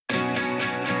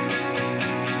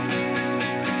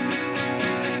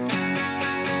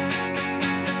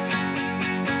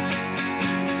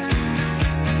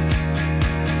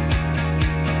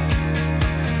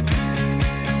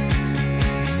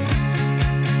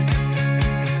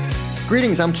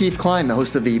Greetings, I'm Keith Klein, the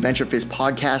host of the Venture Fizz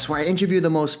podcast, where I interview the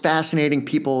most fascinating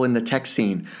people in the tech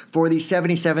scene. For the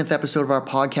 77th episode of our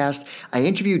podcast, I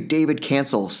interviewed David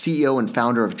Cancel, CEO and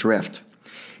founder of Drift.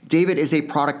 David is a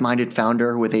product-minded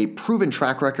founder with a proven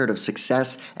track record of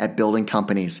success at building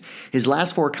companies. His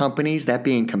last four companies, that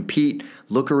being Compete,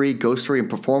 Lookery, Ghostery, and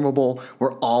Performable,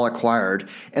 were all acquired.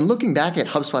 And looking back at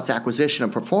HubSpot's acquisition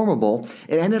of Performable,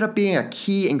 it ended up being a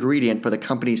key ingredient for the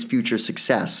company's future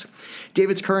success.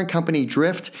 David's current company,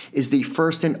 Drift, is the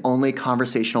first and only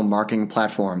conversational marketing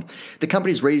platform. The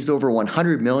company's raised over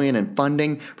 $100 million in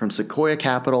funding from Sequoia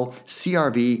Capital,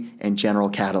 CRV, and General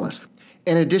Catalyst.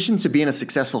 In addition to being a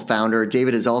successful founder,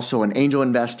 David is also an angel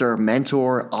investor,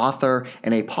 mentor, author,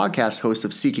 and a podcast host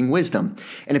of Seeking Wisdom.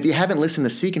 And if you haven't listened to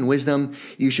Seeking Wisdom,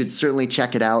 you should certainly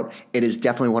check it out. It is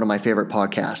definitely one of my favorite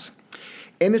podcasts.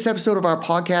 In this episode of our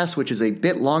podcast, which is a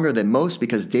bit longer than most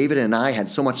because David and I had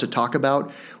so much to talk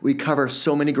about, we cover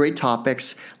so many great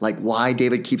topics like why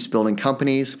David keeps building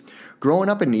companies, growing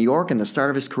up in New York and the start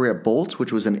of his career at Bolt,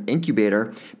 which was an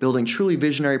incubator, building truly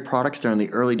visionary products during the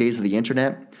early days of the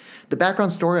internet, the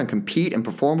background story on Compete and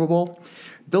Performable,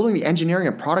 building the engineering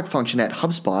and product function at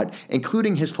HubSpot,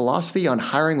 including his philosophy on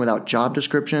hiring without job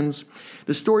descriptions,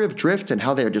 the story of Drift and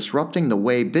how they are disrupting the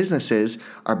way businesses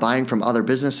are buying from other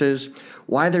businesses,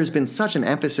 why there's been such an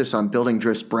emphasis on building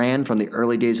Drift's brand from the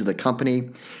early days of the company,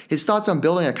 his thoughts on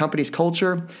building a company's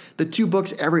culture, the 2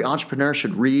 books every entrepreneur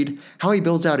should read, how he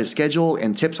builds out his schedule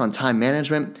and tips on time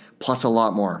management, plus a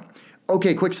lot more.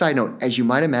 Okay, quick side note. As you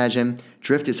might imagine,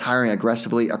 Drift is hiring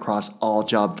aggressively across all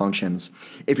job functions.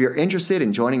 If you're interested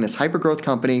in joining this hypergrowth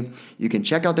company, you can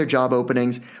check out their job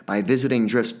openings by visiting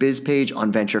Drift's biz page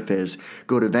on VentureFizz.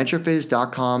 Go to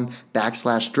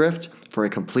venturefizz.com/drift for a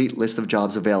complete list of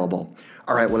jobs available.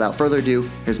 All right, without further ado,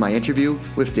 here's my interview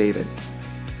with David.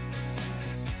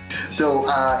 So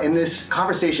in this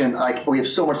conversation, we have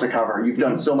so much to cover. You've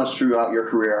done so much throughout your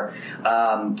career.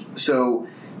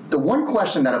 The one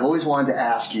question that I've always wanted to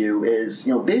ask you is,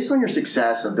 based on your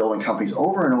success of building companies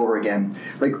over and over again,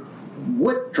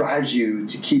 what drives you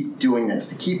to keep doing this,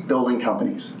 to keep building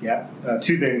companies? Yeah,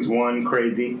 2 things. One,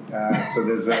 crazy. So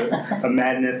there's a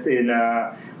madness in,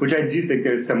 which I do think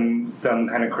there's some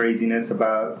kind of craziness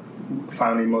about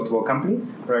founding multiple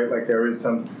companies, right? Like there is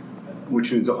some,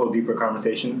 which is a whole deeper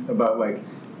conversation about why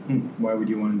would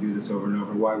you want to do this over and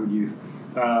over? Why would you?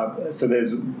 So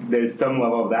there's some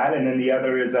level of that, and then the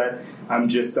other is that I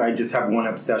just have one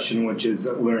obsession, which is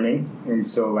learning, and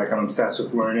so I'm obsessed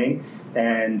with learning,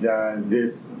 and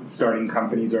this starting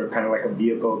companies are kind of like a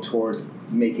vehicle towards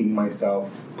putting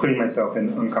myself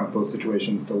in uncomfortable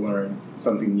situations to learn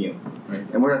something new. Right?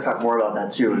 And we're going to talk more about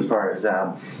that too, as far as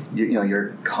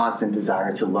your constant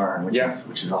desire to learn,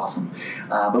 which is awesome.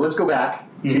 But let's go back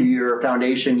to your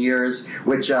foundation years,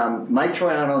 which Mike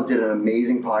Troiano did an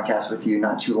amazing podcast with you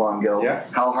not too long ago. Yeah.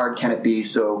 How hard can it be?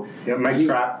 So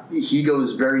he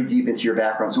goes very deep into your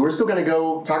background. So we're still going to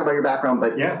go talk about your background,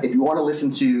 but if you want to listen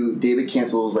to David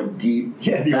Cancel's deep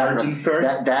the origin story,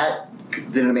 that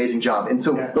did an amazing job. And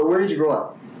so, but where did you grow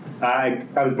up? I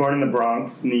was born in the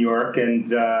Bronx, New York, and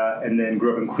then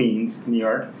grew up in Queens, New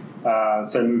York.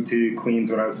 So I moved to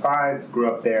Queens when I was 5, grew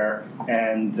up there,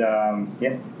 and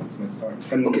that's my story.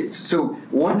 Okay, so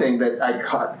one thing that I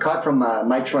caught from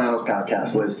Mike Troiano's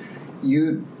podcast was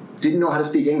you didn't know how to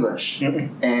speak English.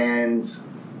 And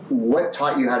what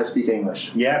taught you how to speak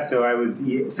English? Yeah, so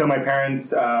my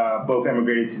parents both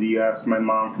emigrated to the U.S. My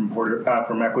mom from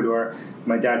Ecuador,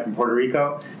 my dad from Puerto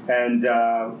Rico, and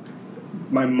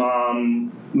my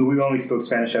mom, we only spoke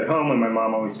Spanish at home, and my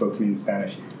mom always spoke to me in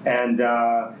Spanish. And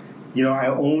I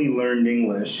only learned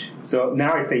English. So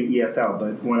now I say ESL,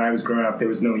 but when I was growing up, there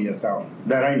was no ESL.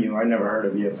 That I knew. I never heard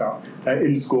of ESL.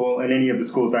 In school, in any of the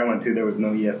schools I went to, there was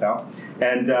no ESL.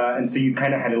 And so you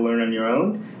kind of had to learn on your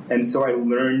own. And so I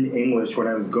learned English when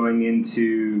I was going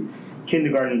into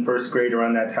kindergarten, 1st grade,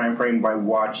 around that time frame, by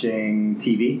watching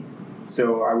TV.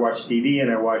 So I watched TV, and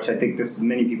I think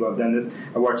many people have done this.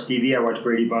 I watched TV, I watched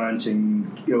Brady Bunch and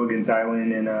Gilligan's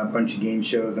Island and a bunch of game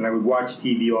shows, and I would watch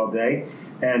TV all day,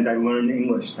 and I learned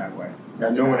English that way.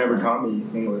 No one ever taught me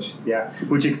English,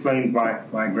 which explains my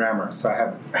grammar. So I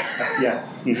have,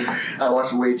 I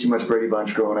watched way too much Brady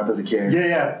Bunch growing up as a kid.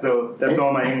 So that's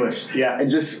all my English, And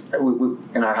just,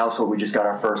 in our household, we just got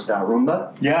our first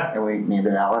Roomba. Yeah. And we named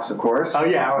it Alice, of course. Oh,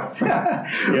 yeah, Alice.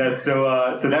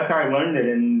 So that's how I learned it,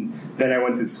 and then I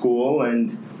went to school,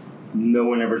 and no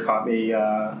one ever taught me.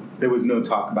 There was no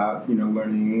talk about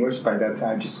learning English. By that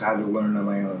time, I just had to learn on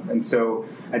my own. And so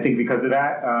I think because of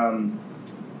that,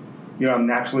 I'm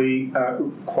naturally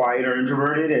quiet or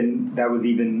introverted, and that was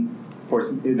even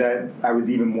forced that I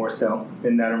was even more so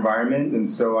in that environment,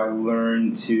 and so I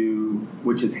learned to,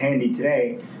 which is handy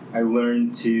today. I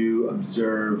learned to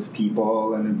observe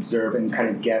people and kind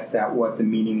of guess at what the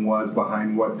meaning was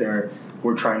behind what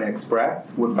we're trying to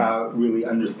express without really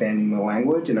understanding the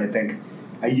language. And I think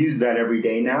I use that every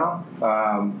day now,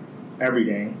 every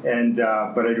day. And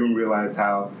but I didn't realize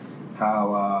how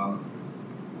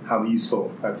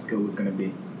useful that skill was going to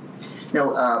be.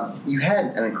 Now, you had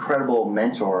an incredible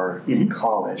mentor in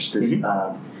college. This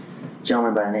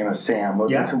gentleman by the name of Sam.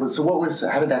 So what was?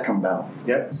 How did that come about?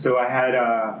 Yeah. So I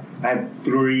had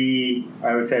three.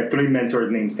 I would say I have three mentors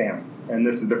named Sam, and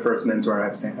this is the first mentor I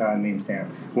have named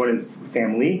Sam. One is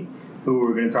Sam Lee, who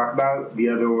we're going to talk about. The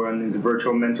other one is a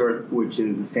virtual mentor, which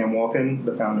is Sam Walton,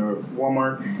 the founder of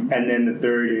Walmart, and then the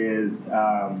third is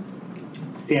Sam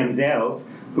Zales,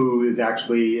 who is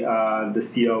actually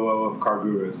the COO of Car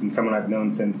Gurus, and someone I've known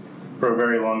for a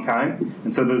very long time.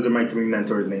 And so those are my three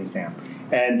mentors named Sam.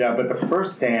 And but the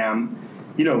first Sam,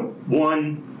 I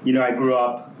grew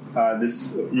up.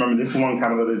 This is a long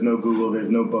time ago. There's no Google. There's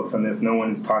no books on this. No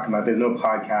one is talking about. There's no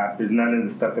podcast. There's none of the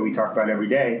stuff that we talk about every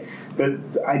day. But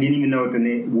I didn't even know what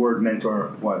the word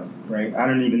mentor was. Right? I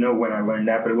don't even know when I learned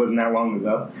that, but it wasn't that long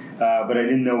ago. But I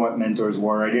didn't know what mentors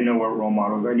were. I didn't know what role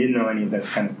models were. I didn't know any of this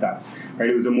kind of stuff. Right?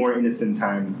 It was a more innocent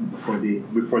time before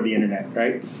the internet.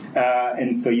 Right?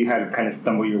 And so you had to kind of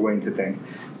stumble your way into things.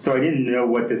 So I didn't know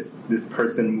what this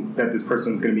person was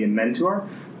going to be a mentor.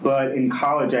 But in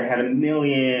college, I had a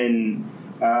million.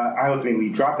 I ultimately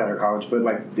dropped out of college, but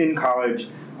like in college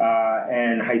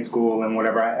and high school and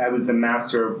whatever, I was the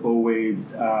master of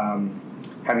always having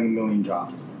a million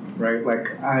jobs, right?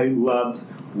 Like I loved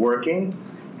working,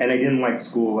 and I didn't like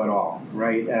school at all,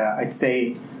 right? I'd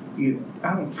say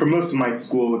for most of my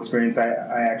school experience, I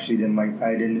actually didn't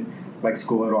like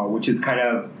school at all, which is kind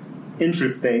of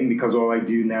interesting because all I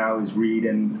do now is read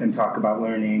and talk about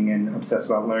learning and obsess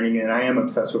about learning, and I am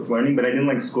obsessed with learning, but I didn't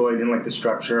like school. I didn't like the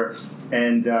structure,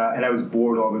 and I was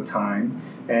bored all the time,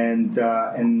 and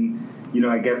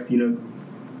I guess in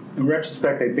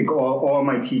retrospect, I think all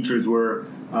my teachers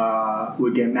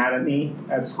would get mad at me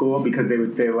at school because they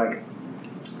would say like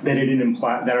that I didn't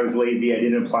imply that I was lazy. I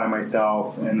didn't apply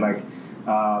myself, and like.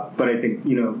 But I think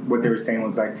what they were saying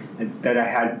was like that I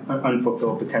had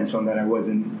unfulfilled potential and that I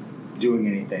wasn't doing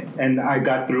anything. And I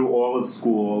got through all of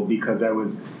school because I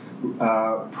was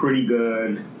pretty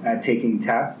good at taking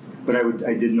tests, but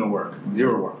I did no work,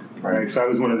 zero work. Right? So I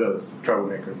was one of those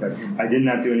troublemakers. I did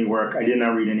not do any work. I did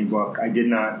not read any book. I did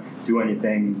not do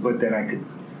anything, but then I could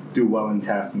do well in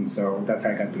tests, and so that's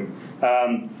how I got through.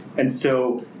 And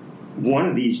so one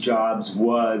of these jobs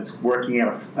was working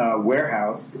at a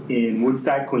warehouse in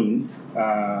Woodside, Queens,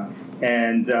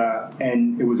 and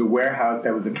it was a warehouse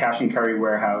that was a cash and carry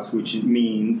warehouse, which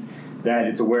means that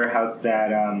it's a warehouse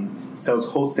that sells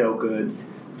wholesale goods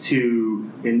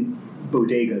in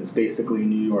bodegas, basically in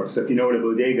New York. So if you know what a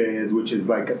bodega is, which is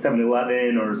like a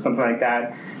 7-Eleven or something like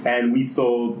that, and we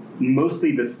sold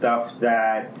mostly the stuff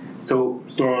that. So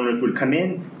store owners would come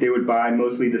in, they would buy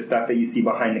mostly the stuff that you see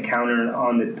behind the counter and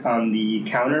on the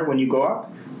counter when you go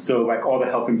up. So like all the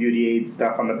health and beauty aid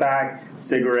stuff on the back,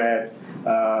 cigarettes,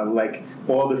 like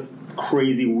all this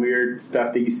crazy weird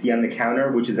stuff that you see on the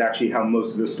counter, which is actually how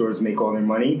most of the stores make all their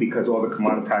money because all the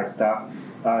commoditized stuff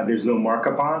there's no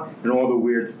markup on, and all the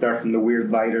weird stuff from the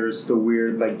weird lighters, the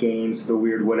weird like games, the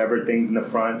weird whatever things in the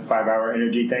front, 5-hour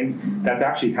energy things, that's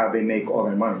actually how they make all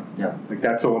their money. Yeah. Like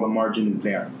that's all the margin is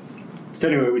there. So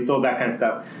anyway, we sold that kind of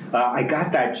stuff. I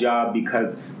got that job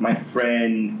because my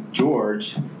friend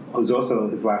George, who's also,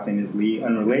 his last name is Lee,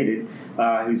 unrelated,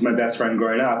 who's my best friend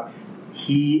growing up,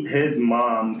 his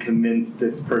mom convinced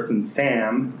this person,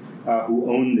 Sam, who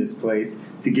owned this place,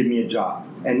 to give me a job.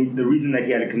 And the reason that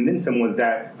he had to convince him was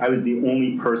that I was the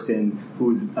only person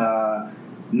who's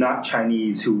not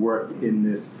Chinese who worked in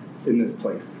this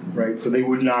place, right? So they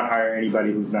would not hire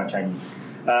anybody who's not Chinese.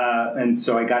 And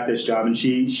so I got this job, and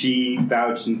she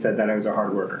vouched and said that I was a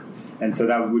hard worker, and so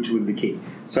which was the key.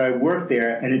 So I worked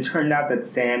there, and it turned out that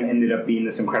Sam ended up being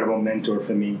this incredible mentor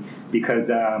for me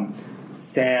because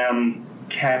Sam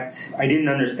I didn't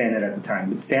understand it at the time,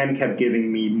 but Sam kept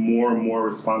giving me more and more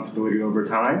responsibility over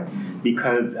time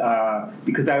because I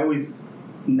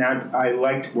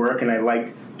liked work and I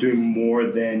liked doing more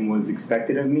than was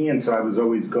expected of me, and so I was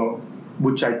always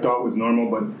which I thought was normal,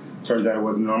 but turns out it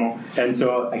wasn't normal. And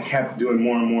so I kept doing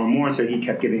more and more and more, so he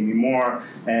kept giving me more,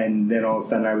 and then all of a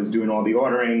sudden I was doing all the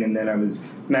ordering, and then I was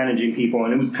managing people,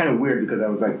 and it was kind of weird because I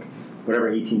was like,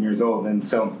 18 years old, and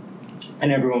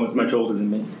everyone was much older than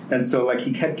me. And so like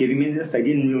he kept giving me this. I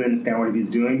didn't really understand what he was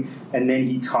doing, and then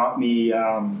he taught me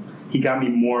he got me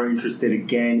more interested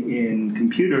again in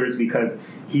computers because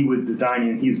he was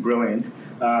designing. He's brilliant,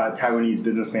 Taiwanese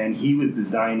businessman. He was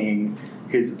designing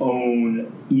his own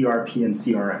ERP and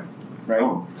CRM. Right?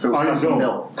 Oh, so on his own,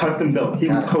 built. Custom built. He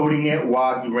was coding it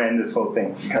while he ran this whole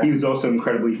thing. Okay. He was also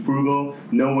incredibly frugal.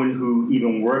 No one who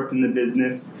even worked in the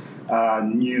business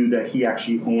knew that he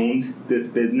actually owned this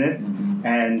business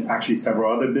and actually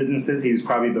several other businesses. He was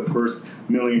probably the first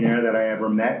millionaire that I ever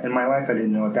met in my life. I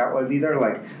didn't know what that was either.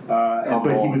 But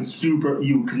he was super.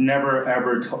 You could never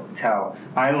ever tell.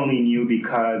 I only knew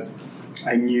because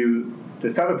I knew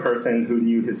this other person who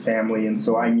knew his family, and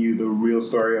so I knew the real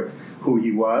story of who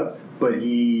he was. But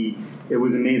it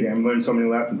was amazing. I learned so many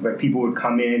lessons. Like, people would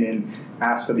come in and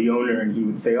ask for the owner, and he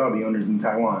would say, "Oh, the owner's in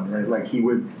Taiwan," right? Like,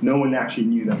 no one actually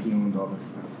knew that he owned all this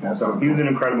stuff. That's so so he was cool.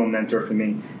 an incredible mentor for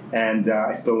me, and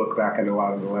I still look back at a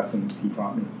lot of the lessons he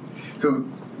taught me. So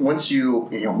once you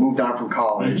moved on from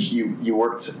college, you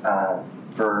worked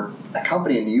for a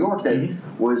company in New York that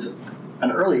was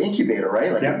an early incubator,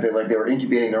 right? They were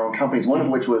incubating their own companies. One of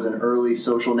which was an early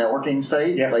social networking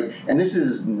site. Yes. And this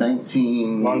is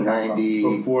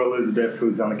 1990. Before Elizabeth,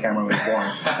 who's on the camera, was born.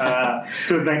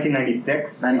 So it was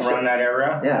 1996, 96. around that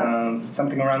era. Yeah.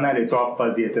 Something around that. It's all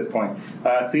fuzzy at this point.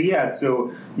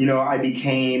 I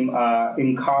became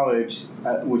in college,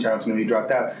 which I ultimately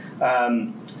dropped out.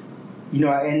 I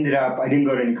didn't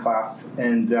go to any class,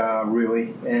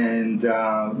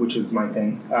 which was my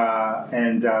thing.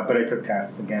 But I took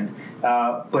tests again.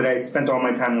 But I spent all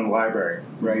my time in the library,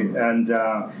 right? And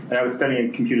I was studying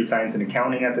computer science and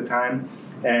accounting at the time,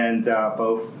 and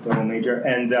both double major.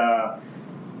 And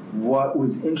what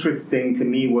was interesting to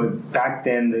me was back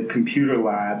then the computer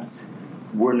labs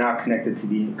were not connected to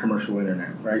the commercial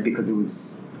internet, right? Because it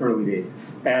was early days.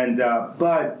 And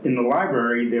but in the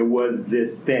library there was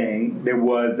this thing.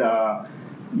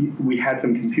 We had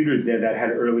some computers there that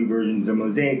had early versions of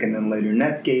Mosaic and then later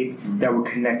Netscape that were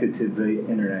connected to the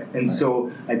internet. And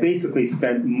so I basically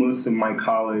spent most of my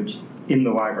college in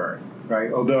the library,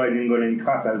 right? Although I didn't go to any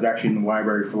class, I was actually in the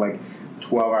library for like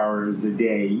 12 hours a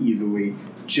day easily,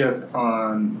 just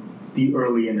on the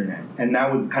early internet. And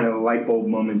that was kind of a light bulb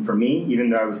moment for me. Even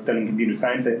though I was studying computer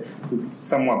science, I was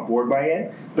somewhat bored by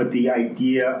it. But the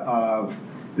idea of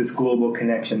this global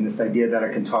connection, this idea that I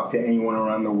can talk to anyone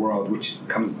around the world, which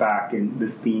comes back in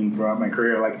this theme throughout my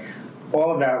career, like,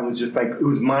 all of that was just like, it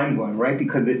was mind-blowing, right?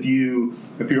 Because if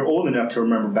you're old enough to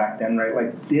remember back then, right,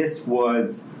 like, this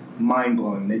was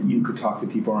mind-blowing that you could talk to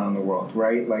people around the world,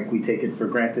 right? Like, we take it for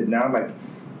granted now. Like,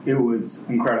 it was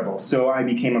incredible. So I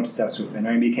became obsessed with it. And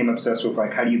I became obsessed with,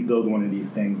 like, how do you build one of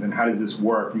these things and how does this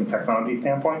work from a technology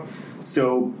standpoint?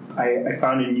 So I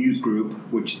found a news group,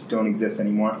 which don't exist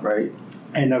anymore. Right.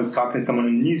 And I was talking to someone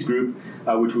in the news group,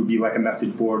 which would be like a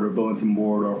message board or bulletin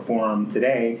board or forum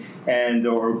today,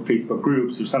 or Facebook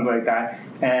groups or something like that.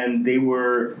 And they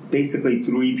were basically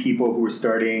three people who were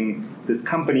starting this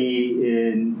company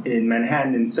in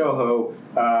Manhattan, in Soho.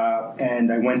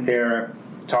 And I went there,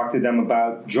 talked to them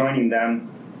about joining them,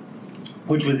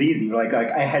 which was easy. Like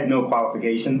I had no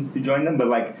qualifications to join them, but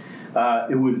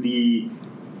it was the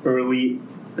early.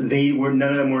 None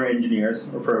of them were engineers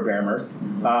or programmers,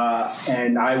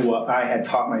 and I had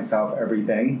taught myself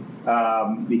everything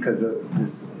because of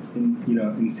this,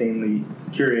 insanely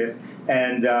curious.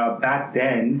 And back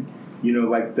then,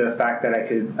 like the fact that I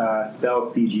could spell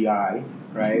CGI,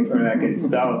 right, or that I could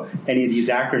spell any of these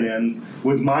acronyms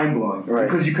was mind blowing, right?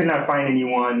 Because you could not find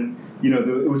anyone.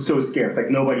 It was so scarce. Like,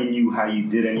 nobody knew how you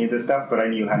did any of this stuff, but I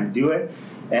knew how to do it.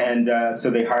 And so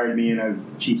they hired me, and I was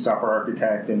chief software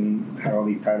architect and had all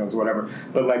these titles, whatever.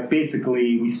 But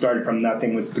basically, we started from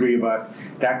nothing. It was three of us.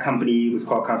 That company was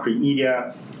called Concrete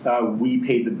Media. We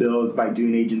paid the bills by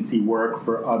doing agency work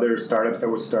for other startups that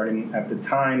were starting at the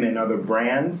time and other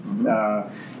brands.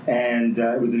 And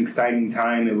it was an exciting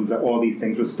time. It was all these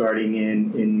things were starting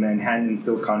in Manhattan and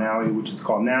Silicon Alley, which is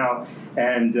called now.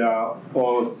 And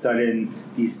all of a sudden,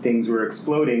 these things were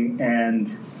exploding.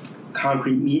 And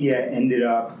Concrete Media ended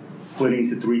up splitting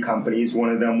to three companies. One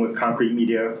of them was Concrete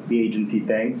Media, the agency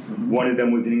thing. One of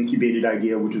them was an incubated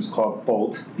idea, which was called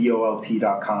Bolt,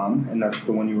 BOLT.com, and that's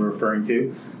the one you were referring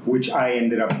to, which I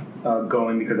ended up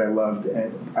going because I loved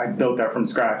it. I built that from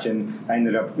scratch, and I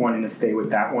ended up wanting to stay with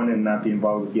that one and not be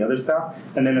involved with the other stuff.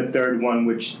 And then a third one,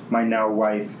 which my now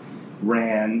wife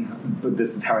ran, but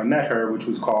this is how I met her, which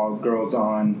was called Girls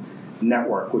On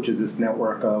Network, which is this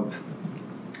network of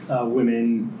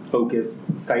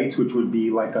women-focused sites, which would be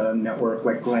like a network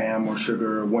like Glam or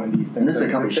Sugar or one of these things. And this is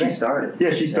a company she started.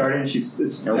 Yeah, she started, and it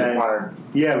was acquired.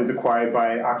 Yeah, it was acquired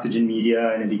by Oxygen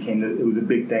Media, and it was a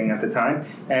big thing at the time.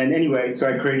 And anyway,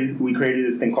 so we created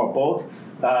this thing called Bolt,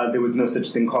 There was no such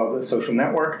thing called a social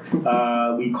network.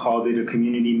 We called it a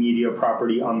community media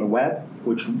property on the web,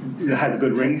 which has a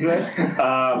good ring to it.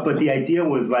 But the idea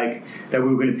was like that we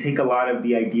were going to take a lot of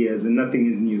the ideas, and nothing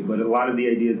is new, but a lot of the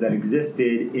ideas that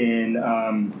existed in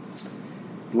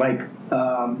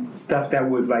stuff that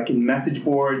was like in message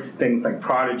boards, things like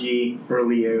Prodigy,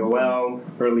 early AOL,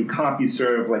 early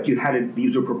CompuServe, like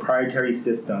these were proprietary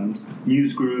systems,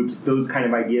 news groups, those kind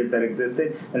of ideas that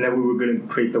existed, and that we were going to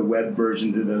create the web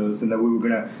versions of those, and that we were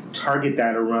going to target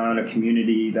that around a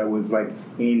community that was like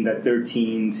aimed at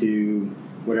 13 to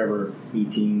whatever,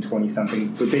 18, 20 something,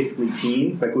 but basically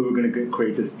teens. Like we were going to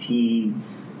create this teen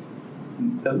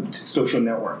social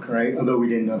network, right? Although we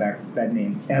didn't know that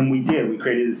name. And we did. We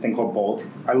created this thing called Bolt.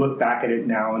 I look back at it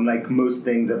now, and like most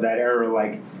things of that era,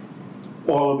 like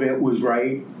all of it was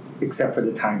right except for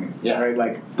the timing, right?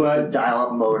 Like, but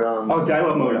dial-up modem. Oh,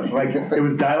 dial-up modem. Like it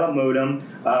was dial-up modem.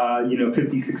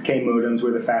 56K modems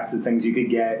were the fastest things you could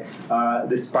get.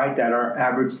 Despite that, our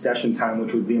average session time,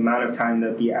 which was the amount of time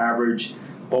that the average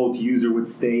Bolt user would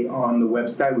stay on the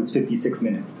website, was 56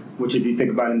 minutes, which if you think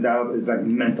about it in dial-up is like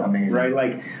mental, amazing, right?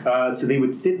 Like, so they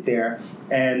would sit there,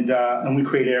 and we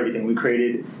created everything. We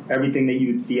created everything that you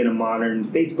would see in a modern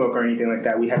Facebook or anything like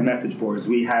that. We had message boards.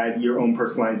 We had your own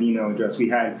personalized email address. We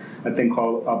had a thing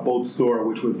called a Bolt Store,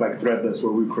 which was like threadless,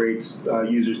 where we create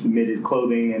user-submitted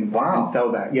clothing and sell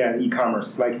that. Yeah,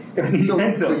 e-commerce. Like, it was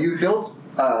mental. So you built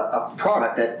a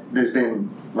product that there's been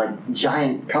like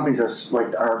giant companies that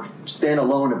like are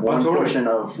standalone of one portion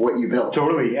of what you built.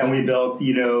 Totally, and we built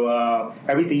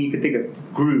everything you could think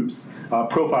of: groups,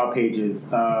 profile pages.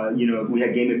 We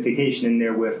had gamification in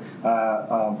there with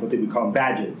what did we call them?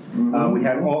 Badges.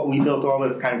 Mm-hmm. We built all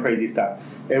this kind of crazy stuff.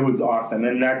 It was awesome,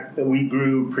 and that we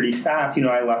grew pretty fast.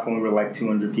 I left when we were like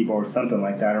 200 people or something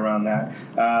like that. Around that.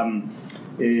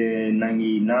 In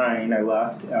 '99, I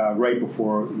left right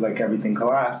before like everything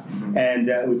collapsed, and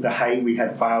it was the height. We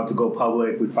had filed to go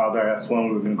public. We filed our S1.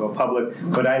 We were going to go public,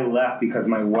 but I left because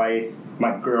my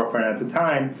girlfriend at the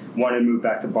time, wanted to move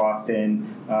back to Boston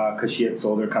because she had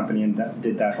sold her company and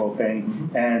did that whole thing,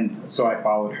 and so I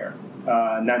followed her,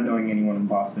 not knowing anyone in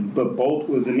Boston. But Bolt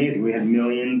was amazing. We had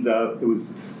millions of. It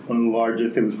was one of the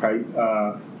largest. It was probably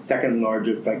second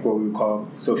largest, like what we would call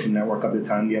social network of the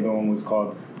time. The other one was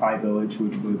called iVillage,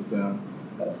 which was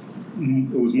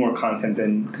it was more content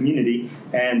than community.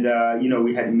 And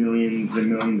we had millions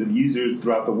and millions of users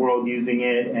throughout the world using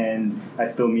it. And I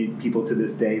still meet people to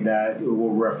this day that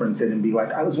will reference it and be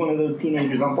like, "I was one of those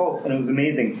teenagers on Bolt," and it was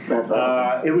amazing. That's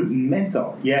awesome. It was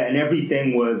mental, and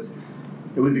everything was.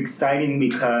 It was exciting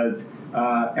because.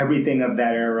 Everything of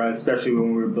that era, especially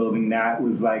when we were building that,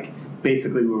 was like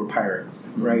basically we were pirates,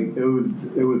 right? It was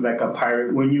like a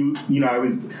pirate. When I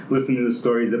was listening to the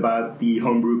stories about the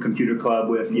homebrew computer club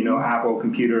with Apple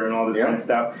Computer and all this kind of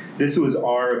stuff. This was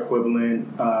our equivalent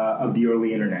of the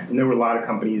early internet, and there were a lot of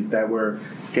companies that were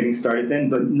getting started then,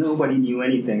 but nobody knew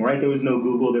anything, right? There was no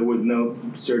Google, there was no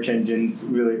search engines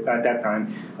really at that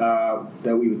time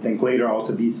that we would think later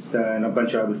AltaVista and a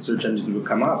bunch of other search engines would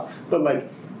come up, but like.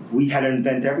 We had to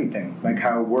invent everything, like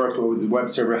how it worked, what was the web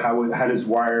server, how does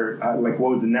wire, like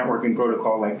what was the networking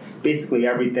protocol, like basically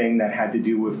everything that had to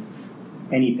do with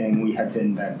anything we had to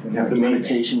invent. And it was amazing.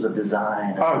 Limitations of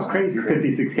design. Oh, it was crazy.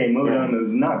 56K modem, it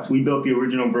was nuts. We built the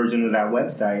original version of that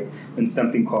website in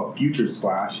something called Future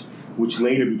Splash, which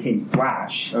later became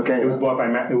Flash. Okay. It was bought by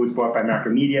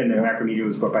Macromedia, and then Macromedia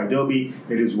was bought by Adobe.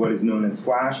 It is what is known as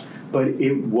Flash, but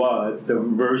it was the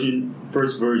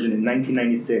first version in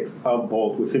 1996 of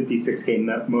Bolt with 56K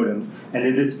modems, and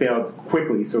then this failed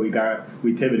quickly, so we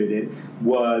pivoted it.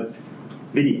 Was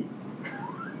video.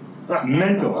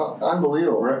 Mental.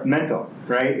 Unbelievable. Right? Mental,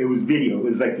 right? It was video. It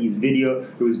was like video.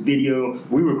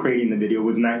 We were creating the video. It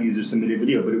was not user-submitted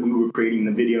video, but we were creating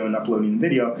the video and uploading the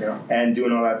video and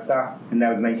doing all that stuff. And that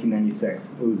was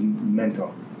 1996. It was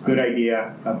mental. Good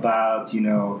idea. About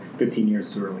 15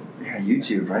 years too early. Yeah,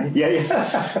 YouTube, right?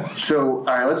 Yeah. So, all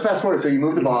right, let's fast forward. So you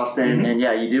moved to Boston, and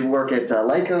you did work at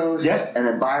Lycos, and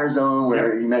then BuyerZone,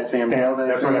 where you met Sam Hale.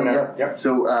 That's what I met. Yep.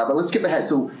 So, but let's skip ahead.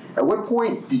 So, at what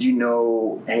point did you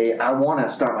know, hey, I want to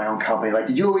start my own company? Like,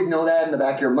 did you always know that in the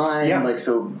back of your mind? Yeah. Like,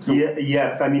 so. Yeah,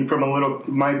 yes. I mean,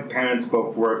 my parents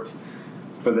both worked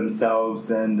for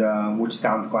themselves, and which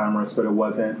sounds glamorous, but it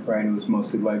wasn't, right? It was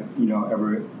mostly like,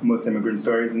 most immigrant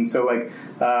stories. And so, like,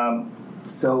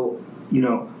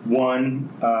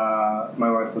 my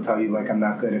wife will tell you, like, I'm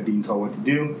not good at being told what to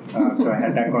do. So I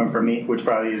had that going for me, which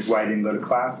probably is why I didn't go to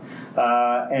class.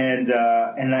 And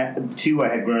two, I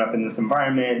had grown up in this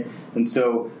environment. And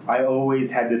so I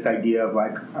always had this idea of,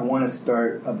 like, I want to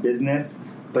start a business.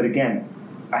 But again,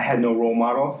 I had no role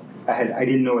models. I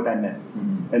didn't know what that meant.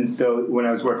 And so when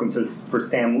I was working for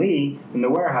Sam Lee in the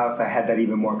warehouse, I had that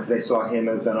even more because I saw him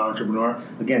as an entrepreneur.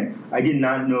 Again, I did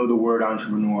not know the word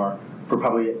entrepreneur for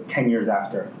probably 10 years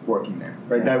after working there,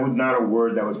 right? Yeah. That was not a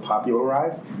word that was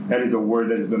popularized. That is a word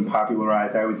that has been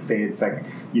popularized. I always say it's like,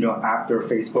 after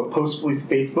Facebook,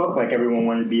 post-Facebook, like everyone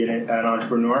wanted to be an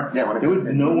entrepreneur. Yeah, there was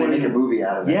no one make a movie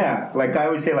out of it. Yeah, like I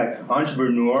always say, like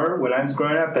entrepreneur, when I was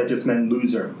growing up, that just meant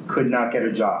loser, could not get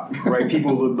a job, right?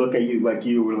 People would look at you like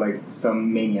you were like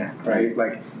some maniac, right?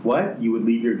 Like, what? You would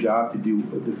leave your job to do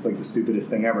this, like the stupidest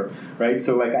thing ever, right?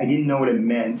 So like I didn't know what it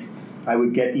meant. I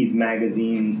would get these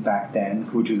magazines back then,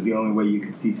 which was the only way you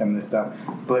could see some of this stuff.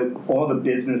 But all the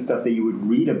business stuff that you would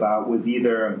read about was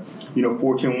either,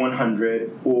 Fortune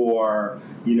 100 or,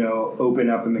 open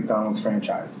up a McDonald's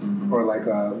franchise or like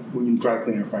a dry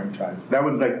cleaner franchise. That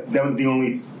was the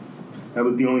only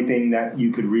thing that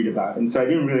you could read about. And so I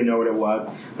didn't really know what it was,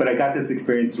 but I got this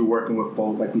experience through working with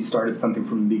Bolt. Like we started something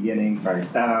from the beginning, right?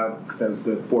 Because I was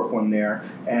the fourth one there,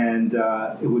 and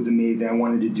it was amazing. I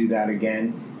wanted to do that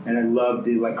again. And I loved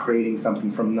creating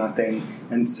something from nothing.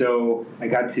 And so I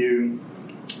got to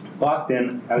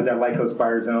Boston. I was at Lycos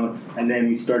Buyer Zone, and then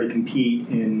we started Compete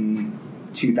in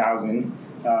 2000,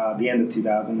 the end of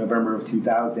 2000, November of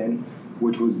 2000,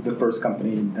 which was the first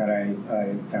company that I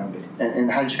founded.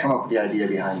 And how did you come up with the idea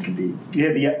behind Compete?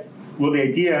 Yeah, the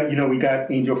idea, we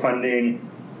got angel funding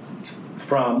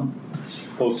from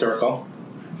Full Circle,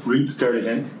 Reed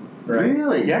Sturdivant, right?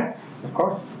 Really? Yes, of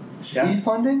course. Seed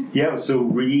funding? Yeah, so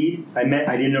Reed, I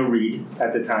didn't know Reed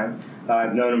at the time.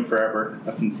 I've known him forever,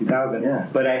 since 2000. Yeah.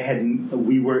 But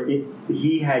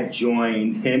he had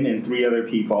joined, him and three other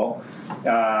people,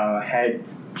 had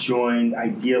joined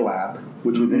Idea Lab,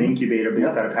 which was an incubator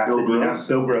based out of Pasadena.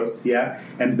 Bill Gross, yeah.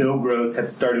 And Bill Gross had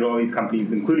started all these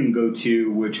companies, including GoTo,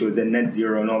 which was a net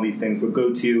zero and all these things. But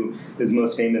GoTo is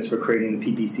most famous for creating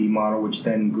the PPC model, which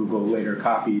then Google later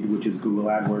copied, which is Google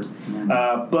AdWords.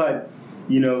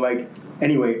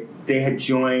 Anyway, they had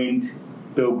joined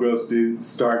Bill Gross to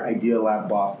start Idea Lab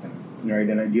Boston, right?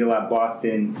 And Idea Lab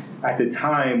Boston, at the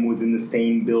time, was in the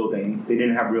same building. They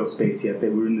didn't have real space yet. They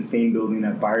were in the same building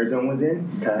that Buyer Zone was in.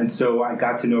 Okay. And so I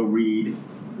got to know Reed.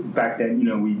 Back then,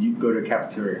 we'd go to a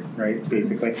cafeteria, right,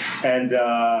 basically. And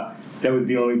that was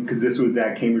the only, because this was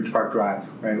at Cambridge Park Drive,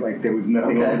 right? Like, there was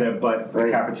nothing over there but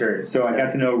the cafeteria. So I got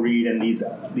to know Reed and these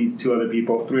three other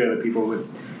people who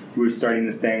were starting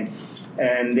this thing.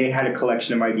 And they had a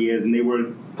collection of ideas, and they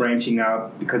were branching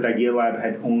out because Idea Lab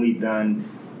had only done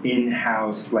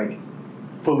in-house,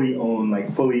 fully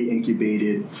owned, fully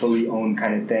incubated, fully owned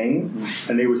kind of things.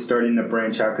 And they were starting to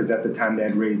branch out because at the time they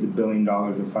had raised $1 billion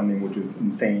of funding, which was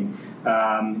insane.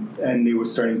 And they were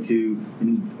starting to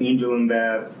angel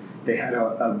invest. They had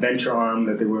a venture arm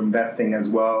that they were investing as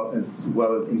well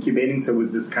as incubating. So it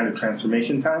was this kind of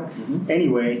transformation time. Mm-hmm.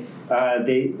 Anyway,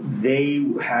 they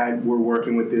were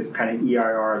working with this kind of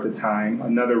EIR at the time.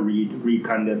 Another Reed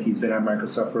Cundiff. He's been at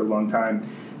Microsoft for a long time,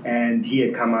 and he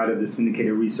had come out of the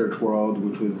syndicated research world,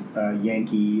 which was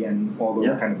Yankee and all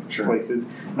those kind of places.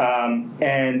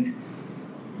 And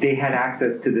they had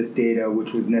access to this data,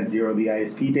 which was net zero, the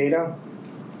ISP data.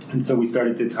 And so we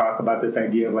started to talk about this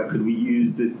idea of could we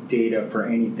use this data for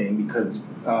anything? Because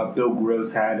Bill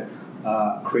Gross had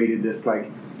created this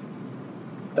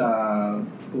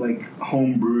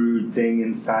homebrewed thing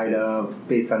inside of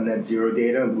based on net zero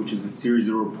data, which is a series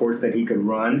of reports that he could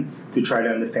run to try to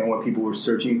understand what people were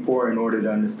searching for in order to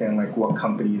understand what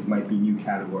companies might be new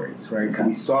categories, right? Okay. So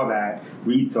we saw that,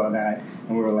 Reed saw that,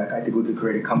 and we were I think we could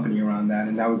create a company around that,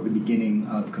 and that was the beginning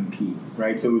of Compete,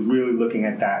 right? So it was really looking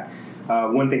at that.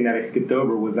 One thing that I skipped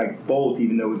over was Bolt,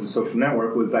 even though it was a social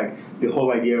network, was the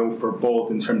whole idea for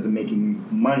Bolt in terms of making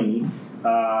money,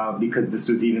 because this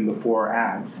was even before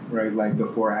ads, right?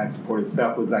 Before ad-supported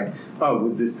stuff was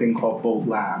was this thing called Bolt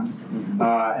Labs,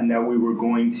 and that we were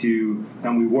going to,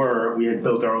 and we had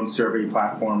built our own survey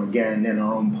platform again and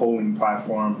our own polling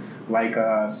platform, like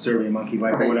a SurveyMonkey,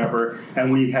 whatever,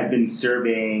 and we had been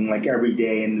surveying every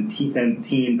day, and the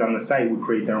teams on the site would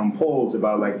create their own polls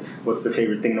about what's the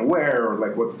favorite thing to wear,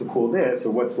 or what's the cool this,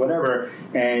 or what's whatever,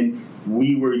 and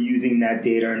we were using that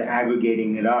data and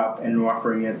aggregating it up and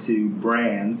offering it to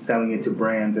brands, selling it to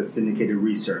brands as syndicated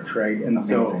research, right? And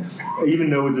Amazing. So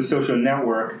even though it was a social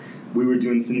network, we were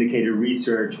doing syndicated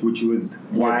research, which was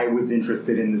why I was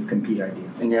interested in this Compete idea.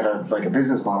 And you had a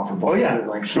business model for both. Oh,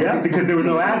 yeah. Because there were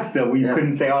no ads still. We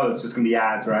couldn't say, it's just going to be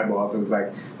ads or eyeballs. It was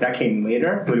that came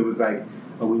later, but it was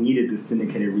we needed this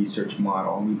syndicated research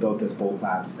model, and we built this Bolt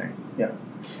Labs thing. Yeah.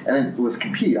 And then with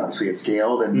Compete, obviously it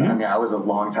scaled, and I was a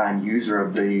long-time user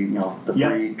of the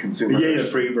free consumer the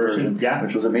free version,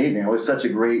 which was amazing. It was such a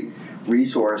great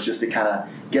resource just to kind of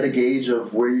get a gauge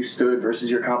of where you stood versus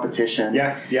your competition.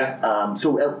 Yes, yeah.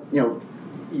 So,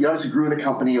 you obviously grew the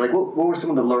company. Like, what were some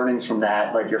of the learnings from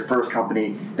that, like your first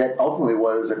company that ultimately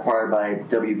was acquired by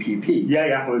WPP?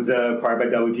 Yeah. It was acquired by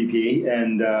WPP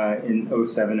and in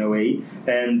 07, 08.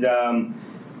 And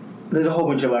there's a whole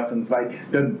bunch of lessons. Like,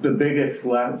 the biggest,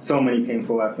 so many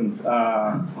painful lessons.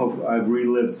 I've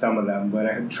relived some of them, but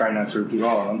I try not to repeat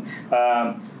all of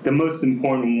them. The most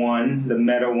important one, the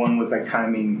meta one, was like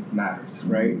timing matters,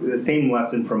 right? The same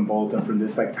lesson from Bolton, from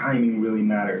this, like timing really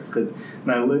matters. Because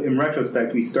in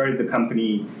retrospect, we started the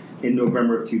company in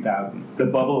November of 2000. The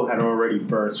bubble had already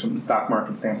burst from the stock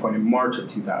market standpoint in March of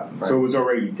 2000. Right. So it was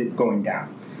already going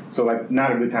down. So, like,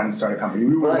 not a good time to start a company.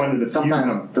 We were one of the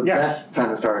sometimes the best time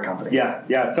to start a company.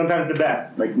 Yeah. Sometimes the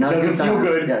best. Like, not doesn't feel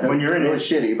good when you're in it. It was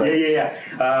shitty, but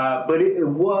but it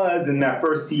was in that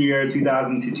first year,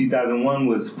 2000 to 2001,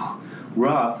 was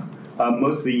rough.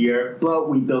 Most of the year, but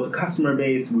we built a customer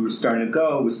base. We were starting to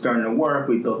go. We were starting to work.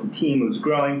 We built a team. It was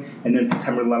growing. And then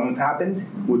September 11th happened,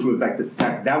 which was like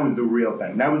that was the real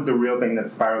thing. That was the real thing that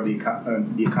spiraled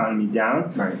the economy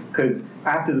down. Right. Because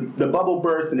after the bubble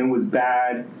burst and it was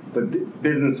bad, but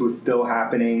business was still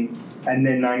happening. And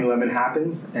then 9/11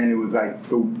 happens, and it was like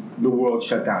the world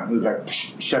shut down. It was like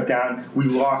shut down. We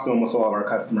lost almost all of our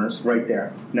customers right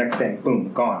there. Next day,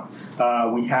 boom, gone.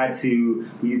 We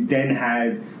then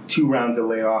had 2 rounds of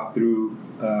layoff through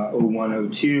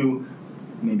 01, 02,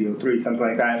 maybe 03, something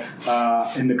like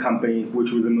that, in the company,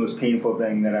 which was the most painful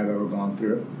thing that I've ever gone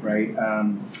through, right?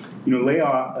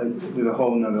 Layoff, there's a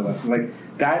whole nother lesson. Like,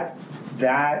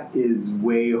 that is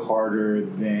way harder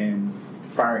than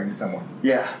firing someone.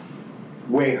 Yeah.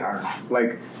 Way harder.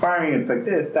 Like, firing, it's like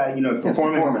this, that,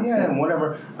 performance, and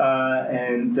whatever,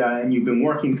 and you've been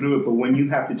working through it, but when you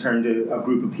have to turn to a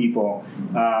group of people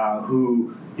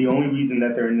who the only reason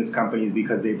that they're in this company is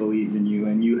because they believed in you,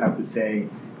 and you have to say,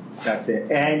 that's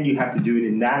it. And you have to do it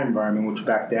in that environment,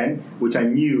 which I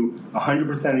knew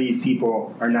 100% of these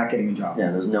people are not getting a job.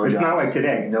 Yeah, there's no It's jobs. not like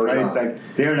today. No right? jobs. It's like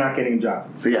they're not getting a job.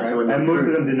 So, yeah, right? And most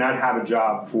of them did not have a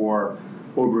job for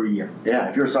over a year. Yeah,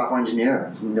 if you're a software engineer,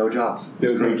 there's no jobs.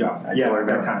 There was no job. At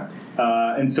that time.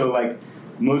 And so, like,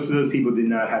 most of those people did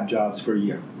not have jobs for a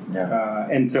year. Yeah.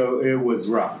 And so it was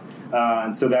rough.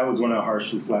 And so that was one of the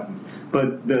harshest lessons.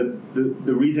 But the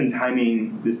reason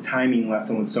this timing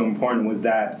lesson was so important was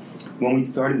that when we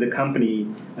started the company,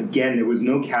 again, there was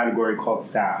no category called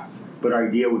SaaS, but our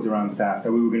idea was around SaaS,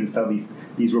 that we were going to sell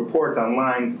these reports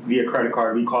online via credit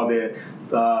card. We called it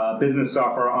business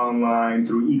software online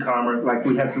through e-commerce. Like,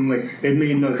 we had some, like, it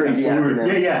made no sense. Thing.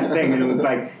 And it was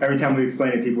like, every time we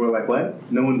explained it, people were like,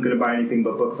 what? No one's going to buy anything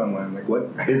but books online. Like,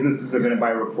 what? Businesses are going to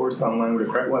buy reports online with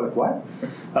a credit? What? Like, what?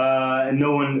 And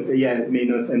no one, it made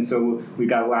no sense. And so we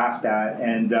got laughed at.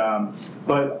 And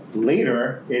but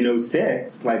later, in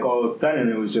 06, like, all of a sudden,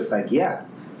 it was just like,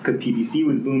 because PPC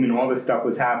was booming, all this stuff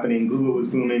was happening, Google was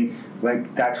booming,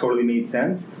 like, that totally made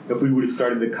sense. If we would have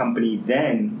started the company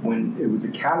then, when it was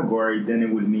a category, then it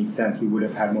would have made sense. We would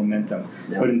have had momentum.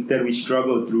 Yeah. But instead, we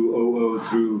struggled through 00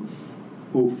 through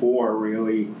 04,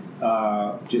 really,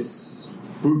 just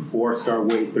brute forced our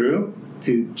way through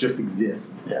to just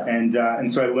exist. Yeah.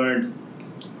 And so I learned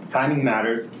timing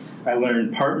matters. I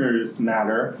learned partners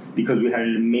matter, because we had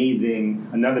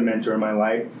another mentor in my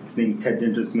life. His name's Ted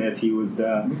Dintersmith. He was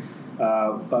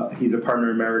he's a partner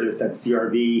emeritus at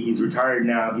CRV. He's retired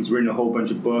now. He's written a whole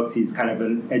bunch of books. He's kind of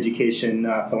an education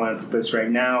philanthropist right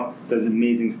now. Does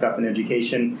amazing stuff in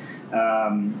education,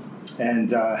 and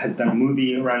has done a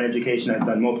movie around education. Has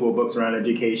done multiple books around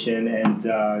education, and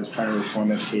is trying to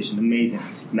reform education. Amazing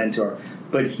mentor.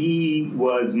 But he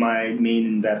was my main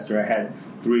investor. I had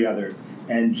 3 others.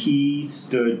 And he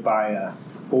stood by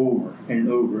us over and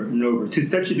over and over, to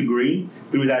such a degree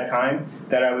through that time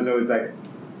that I was always like,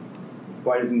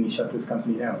 why doesn't he shut this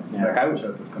company down? Yeah. Like, I would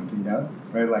shut this company down,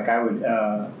 right? Like, I would,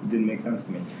 it didn't make sense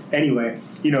to me. Anyway,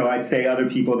 I'd say other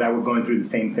people that were going through the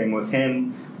same thing with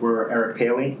him were Eric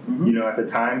Paley, at the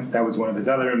time. That was one of his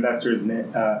other investors.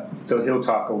 So he'll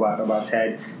talk a lot about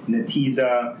Ted.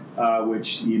 Netezza,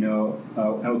 which,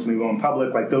 ultimately went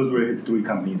public. Like, those were his 3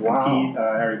 companies. Wow. Compete,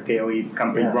 Eric Paley's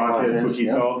company, Brontis, which he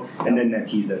sold, and then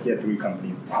Netezza. He had 3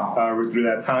 companies through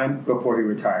that time before he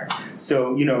retired.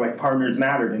 So, like, partners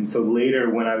mattered. And so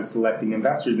later, when I was selecting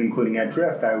investors, including at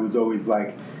Drift, I was always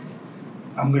like,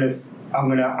 I'm gonna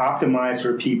optimize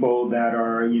for people that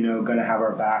are, going to have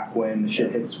our back when the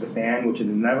shit hits the fan, which is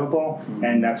inevitable,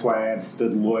 and that's why I've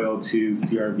stood loyal to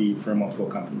CRV for multiple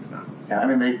companies now. Yeah, I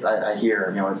mean, I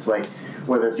hear, it's like,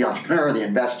 whether it's the entrepreneur or the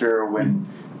investor, when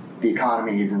the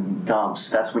economy is in dumps,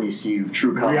 that's when you see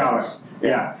true colors.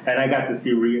 Yeah, and I got to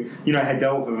see, I had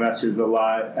dealt with investors a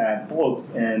lot at Bolt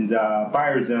and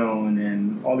BuyerZone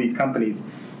and all these companies,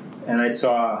 and I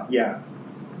saw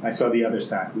the other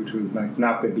side, which was like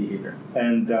not good behavior,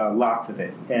 and lots of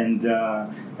it, and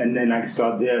then I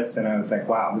saw this, and I was like,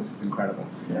 wow, this is incredible,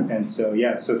 and so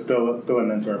still a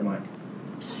mentor of mine.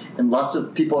 And lots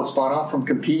of people have spawned off from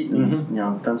Compete and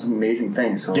done some amazing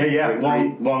things. So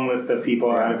long list of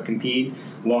people out of Compete.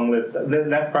 Long list.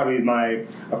 That's probably my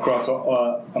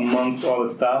amongst all the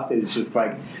stuff is just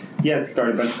like,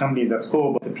 started a bunch of companies. That's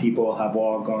cool, but the people have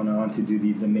all gone on to do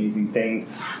these amazing things.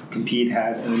 Compete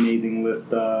had an amazing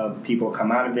list of people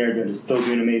come out of there that are still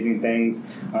doing amazing things.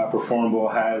 Performable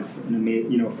has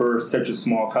an for such a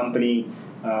small company.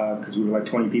 Because we were like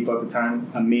 20 people at the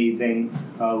time. Amazing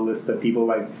list of people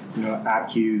like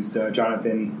AppQ's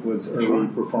Jonathan was early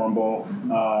Performable.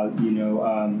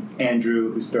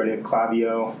 Andrew, who started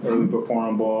Klaviyo, early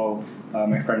Performable.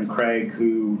 My friend Craig,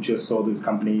 who just sold his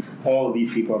company. All of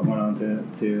these people have gone on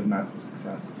to massive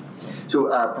success. So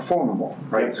Performable,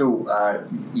 right? Yeah. So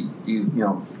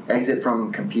you exit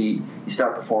from Compete, you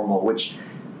start Performable, which.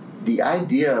 The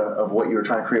idea of what you were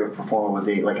trying to create with Performable was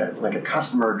like a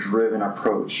customer-driven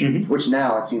approach, which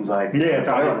now it seems like it's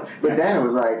obvious. But then it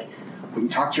was like you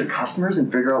talk to your customers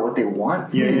and figure out what they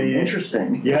want.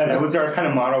 Interesting. Yeah, that was our kind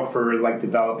of model for like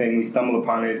developing. We stumbled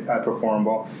upon it at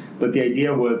Performable, but the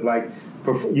idea was like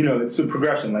it's a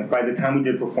progression. Like by the time we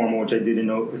did Performable, which I did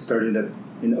started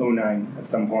in 2009 at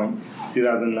some point,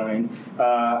 2009.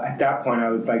 At that point, I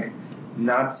was like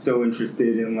not so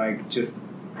interested in like just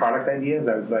product ideas.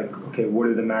 I was like, okay, what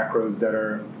are the macros that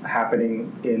are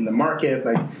happening in the market?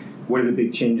 Like, what are the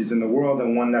big changes in the world?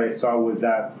 And one that I saw was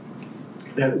that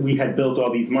we had built all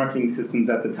these marketing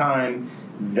systems at the time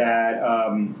that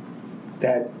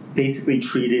basically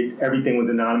treated everything was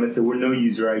anonymous. There were no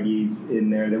user IDs in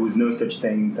there. There was no such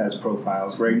things as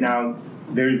profiles. Right now,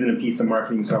 there isn't a piece of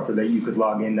marketing software that you could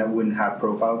log in that wouldn't have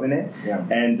profiles in it. Yeah.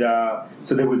 And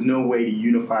so there was no way to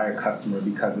unify a customer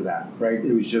because of that, right?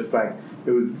 It was just like, it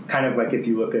was kind of like if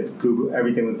you look at Google,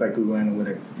 everything was like Google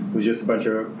Analytics. It was just a bunch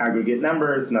of aggregate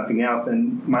numbers, nothing else.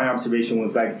 And my observation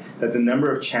was like that the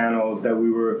number of channels that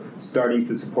we were starting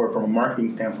to support from a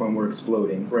marketing standpoint were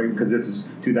exploding, right? Because this is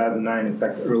 2009, it's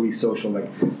like early social,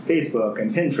 like Facebook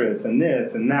and Pinterest and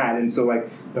this and that. And so like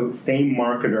the same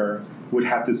marketer would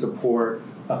have to support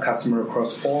a customer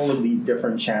across all of these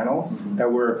different channels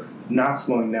that were not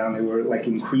slowing down. They were like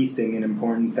increasing in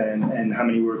importance and how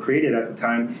many were created at the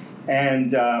time. And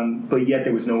but yet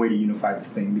there was no way to unify this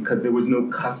thing because there was no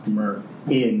customer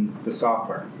in the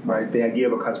software, right? The idea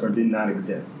of a customer did not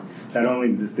exist. That only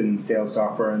existed in sales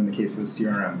software in the case of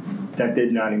CRM. That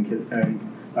did not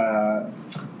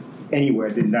anywhere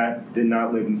did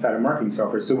not live inside of marketing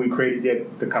software. So we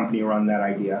created the company around that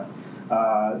idea.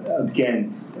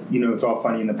 Again, it's all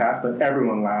funny in the past, but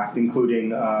everyone laughed,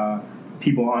 including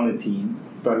people on the team.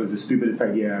 Thought it was the stupidest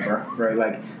idea ever, right?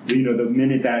 Like, the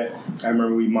minute that I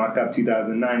remember we mocked up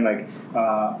 2009, like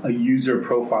a user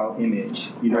profile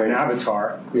image, an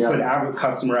avatar, put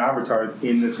customer avatars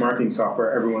in this marketing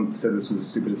software. Everyone said this was the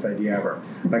stupidest idea ever.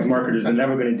 Like, marketers are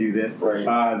never going to do this.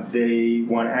 Right. They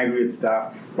want aggregate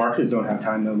stuff. Marketers don't have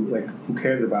time to, like, who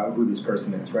cares about who this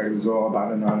person is, right? It was all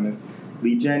about anonymous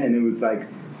lead gen, and it was like,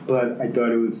 but I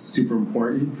thought it was super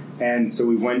important, and so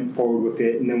we went forward with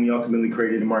it, and then we ultimately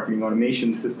created a marketing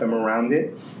automation system around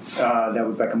it that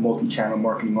was like a multi-channel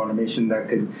marketing automation that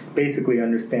could basically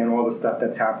understand all the stuff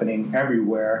that's happening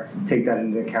everywhere, take that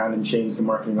into account, and change the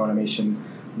marketing automation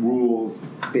rules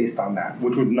based on that,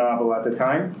 which was novel at the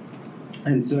time.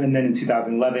 And then in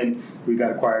 2011, we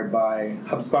got acquired by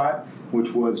HubSpot,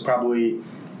 which was probably,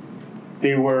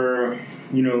 they were,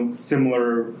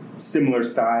 similar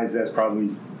size as probably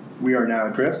we are now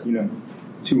at Drift,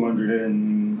 200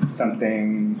 and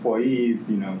something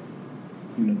employees,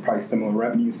 probably similar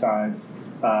revenue size.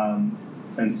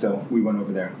 And so we went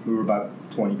over there. We were about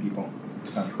 20 people.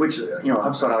 Which,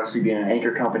 HubSpot obviously being an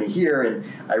anchor company here, and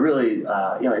I really,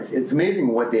 it's amazing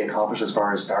what they accomplished as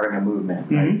far as starting a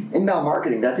movement, right? Inbound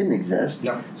marketing, that didn't exist.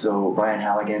 Yep. So Brian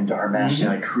Halligan,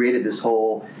 Dharmesh, created this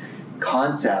whole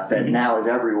concept that now is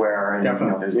everywhere, and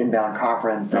there's Inbound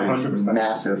Conference that 100%. Is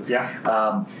massive. Yeah.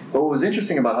 But what was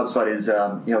interesting about HubSpot is,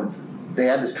 they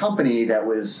had this company that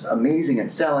was amazing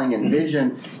at selling and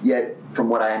vision, yet from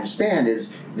what I understand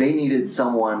is they needed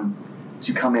someone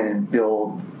to come in and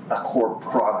build a core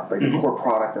product, like the core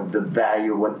product of the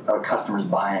value of what a customer's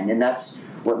buying, and that's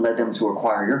what led them to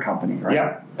acquire your company, right?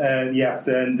 Yeah, yes.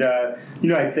 And,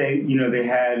 I'd say, they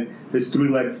had there's 3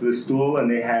 legs to the stool, and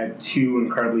they had 2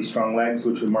 incredibly strong legs,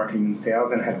 which were marketing and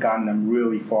sales, and had gotten them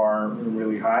really far and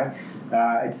really high.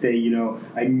 I'd say,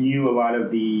 I knew a lot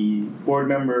of the board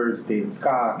members, David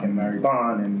Skok and Larry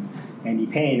Bond and Andy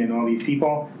Payne and all these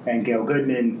people, and Gail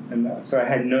Goodman. And so I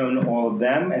had known all of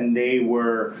them, and they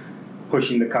were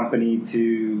pushing the company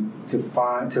to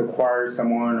acquire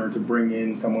someone or to bring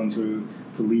in someone to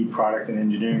lead product and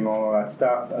engineering, all of that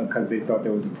stuff, because they thought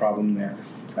there was a problem there.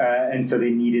 And so they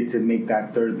needed to make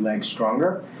that 3rd leg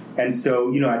stronger. And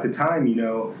so, at the time,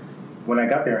 when I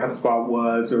got there, HubSpot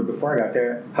was, or before I got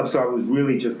there, HubSpot was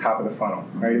really just top of the funnel,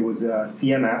 right? It was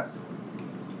CMS,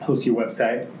 host your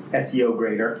website, SEO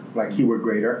grader, like keyword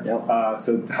grader,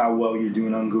 so how well you're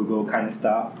doing on Google kind of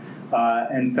stuff,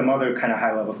 and some other kind of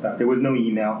high-level stuff. There was no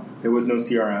email, there was no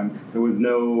CRM, there was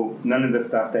none of the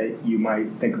stuff that you might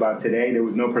think about today. There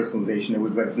was no personalization. It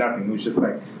was like nothing. It was just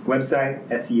like website,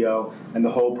 SEO, and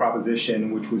the whole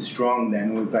proposition, which was strong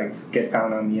then, was like get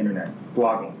found on the internet,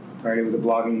 blogging, right? It was a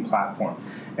blogging platform.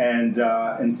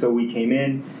 And so we came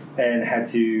in and had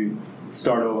to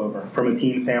start all over from a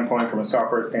team standpoint, from a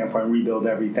software standpoint, rebuild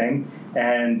everything,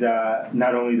 and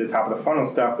not only the top of the funnel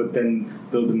stuff, but then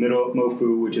build the middle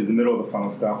MoFu, which is the middle of the funnel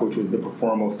stuff, which was the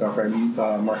performable stuff, right?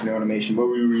 Marketing automation, but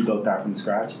we rebuilt that from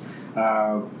scratch.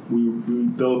 We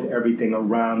built everything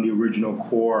around the original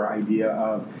core idea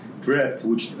of Drift,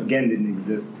 which again didn't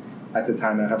exist at the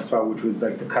time at HubSpot, which was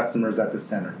like the customer's at the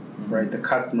center, right? The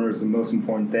customer is the most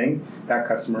important thing. That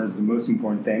customer is the most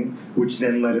important thing, which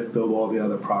then let us build all the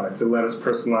other products. It let us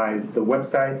personalize the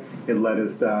website. It let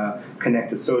us connect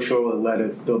to social. It let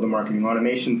us build the marketing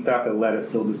automation stuff. It let us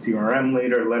build the CRM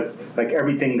later. It let us,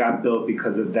 everything got built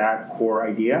because of that core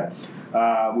idea,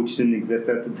 which didn't exist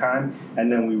at the time.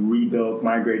 And then we rebuilt,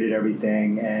 migrated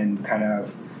everything, and kind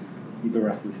of the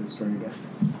rest is history, I guess.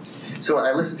 So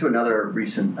I listened to another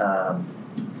recent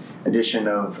edition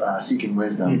of Seeking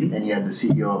Wisdom, and you had the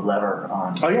CEO of Lever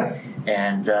on. Oh, yeah.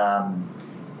 And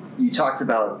you talked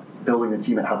about building a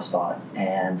team at HubSpot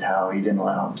and how he didn't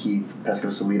allow Keith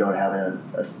Pesco-Solido to have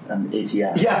an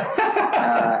ATS.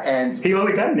 Yeah. And he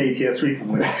only got an ATS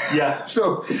recently. Yeah.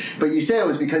 So, but you said it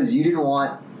was because you didn't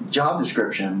want job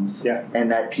descriptions, and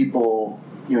that people,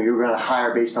 you were going to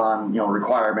hire based on,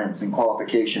 requirements and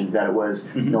qualifications, that it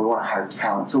was, we want to hire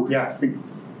talent. So what's that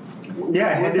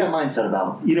mindset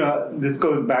about? This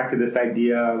goes back to this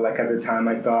idea, like at the time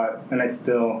I thought, and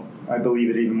I believe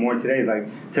it even more today,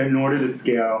 in order to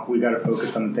scale, we got to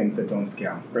focus on the things that don't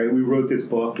scale, right? We wrote this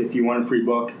book. If you want a free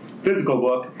book, physical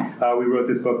book, we wrote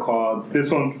this book called This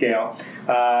Won't Scale,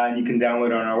 and you can download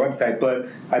it on our website. But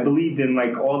I believed in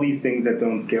all these things that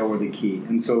don't scale were the key.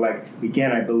 And so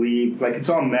again, I believe it's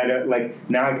all meta.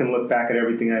 Now I can look back at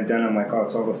everything I've done. I'm like, oh,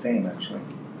 it's all the same actually.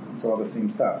 It's all the same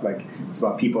stuff. It's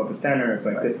about people at the center. It's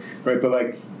like this, right?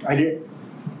 But I did.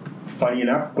 Funny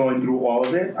enough, going through all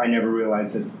of it, I never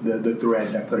realized the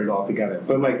thread that put it all together.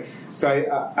 But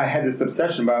so I had this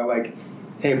obsession about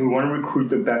hey, if we want to recruit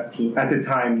the best team at the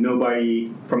time,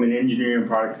 nobody from an engineering and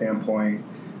product standpoint,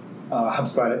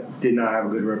 HubSpot did not have a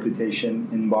good reputation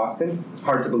in Boston.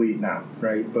 Hard to believe now,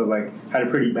 right? But had a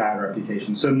pretty bad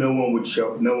reputation. So no one would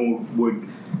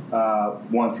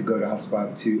want to go to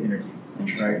HubSpot to interview.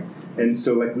 Interesting. Right? And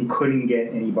so we couldn't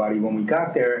get anybody when we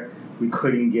got there. We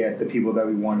couldn't get the people that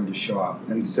we wanted to show up.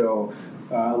 And so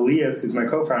Elias, who's my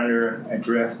co-founder at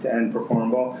Drift and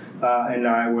Performable, and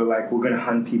I were we're going to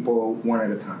hunt people one at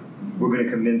a time. We're going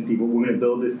to convince people. We're going to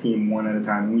build this team one at a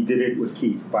time. And we did it with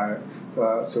Keith.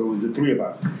 So it was the 3 of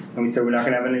us. And we said, we're not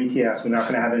going to have an ATS. We're not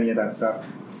going to have any of that stuff.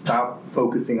 Stop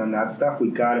focusing on that stuff.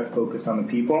 We got to focus on the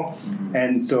people.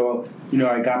 And so,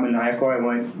 I got maniacal. I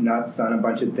went nuts on a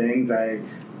bunch of things.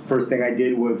 First thing I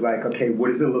did was okay, what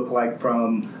does it look like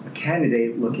from a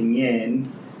candidate looking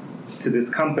in to this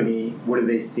company? What do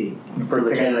they see? So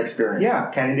the candidate experience. Yeah,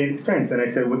 candidate experience. And I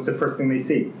said, what's the first thing they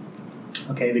see?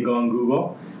 Okay, they go on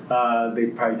Google. They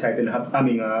probably type in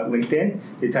LinkedIn.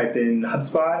 They typed in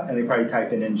HubSpot, and they probably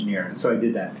typed in engineer. So I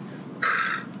did that.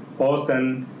 All of a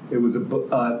sudden, it was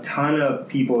a ton of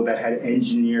people that had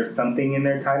engineer something in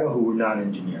their title who were not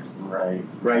engineers.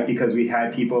 Right, because we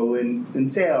had people in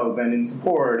sales and in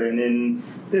support and in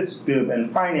this and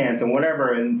finance and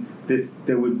whatever, and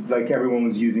there was everyone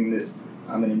was using this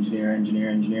I'm an engineer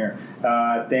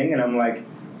thing, and I'm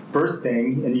first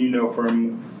thing, and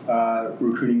from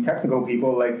recruiting technical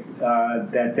people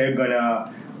that they're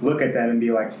gonna look at that and be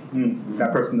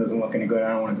that person doesn't look any good. I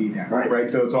don't want to be there. Right.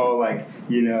 So it's all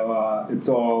it's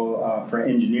all for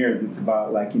engineers. It's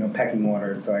about pecking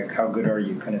order. It's how good are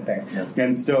you kind of thing. Yep.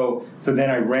 And so then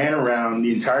I ran around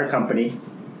the entire company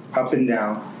up and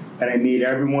down, and I made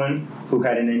everyone who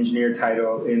had an engineer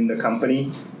title in the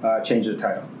company change their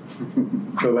title.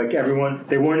 So like everyone,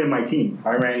 they weren't in my team.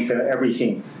 I ran to every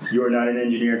team. You are not an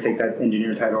engineer. Take that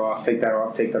engineer title off. Take that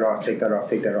off. Take that off. Take that off.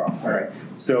 Take that off. All right.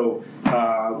 So,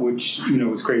 which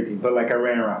was crazy, but like I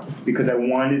ran around because I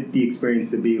wanted the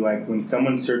experience to be like when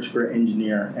someone searched for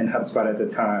engineer and HubSpot at the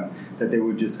time, that they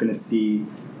were just going to see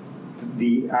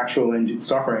the actual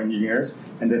software engineers,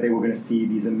 and that they were going to see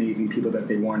these amazing people that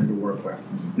they wanted to work with.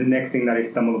 The next thing that I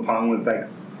stumbled upon was like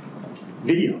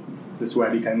video. This is why I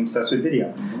became obsessed with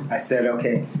video. I said,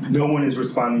 okay, no one is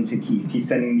responding to Keith. He's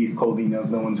sending these cold emails.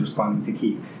 No one's responding to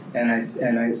Keith.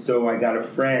 So I got a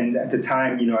friend at the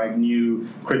time. I knew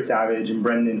Chris Savage and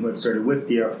Brendan, who had started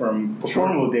Wistia from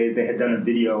Performable days. They had done a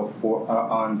video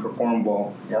on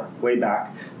Performable way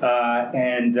back,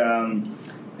 and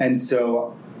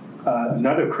so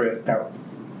another Chris that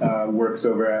works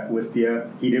over at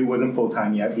Wistia. He wasn't full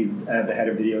time yet. He's the head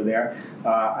of video there.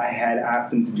 I had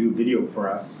asked him to do a video for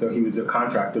us, so he was a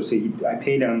contractor. So I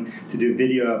paid him to do a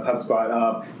video of HubSpot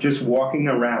of just walking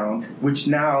around, which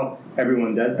now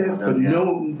everyone does this, but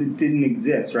it didn't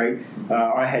exist, right?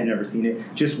 I had never seen it.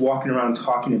 Just walking around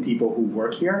talking to people who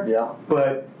work here,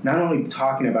 but not only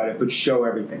talking about it, but show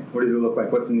everything. What does it look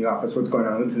like? What's in the office? What's going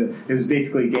on? It was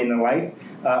basically a day in the life.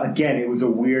 Again, it was a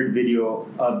weird video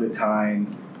of the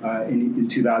time. In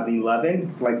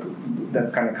 2011, like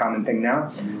that's kind of a common thing now.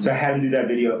 Mm-hmm. So I had him do that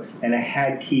video, and I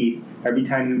had Keith, every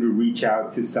time he would reach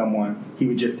out to someone, he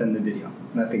would just send the video,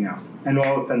 nothing else. And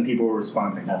all of a sudden people were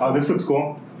responding. That's awesome. This looks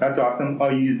cool. That's awesome. Oh,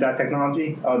 you use that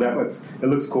technology? Oh, it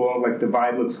looks cool. Like the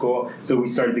vibe looks cool. So we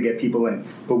started to get people in.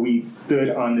 But we stood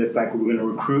on this like we're going to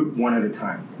recruit one at a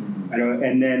time. Mm-hmm.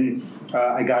 And then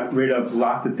I got rid of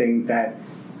lots of things that,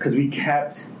 because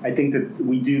I think that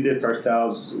we do this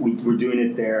ourselves, we're doing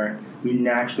it there, we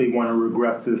naturally want to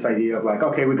regress to this idea of like,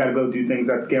 okay, we got to go do things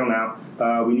at scale now.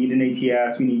 We need an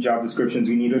ATS, we need job descriptions,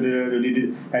 we need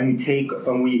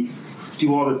and we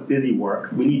do all this busy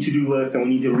work. We need to-do lists, and we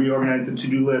need to reorganize the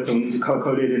to-do list, and we need to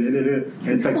code it, and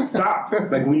it's like, stop.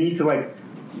 Like, we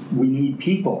need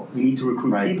people. We need to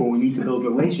recruit people. We need to build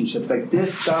relationships. Like,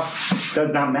 this stuff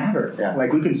does not matter. Yeah.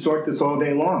 Like, we can sort this all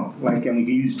day long. Like, and we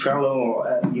can use Trello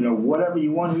or, whatever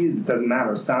you want to use. It doesn't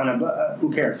matter. Asana,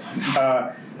 who cares?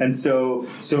 And so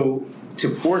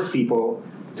to force people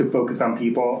to focus on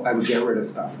people, I would get rid of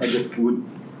stuff.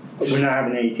 We're not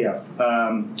having an ATS.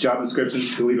 Job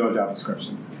descriptions, delete all job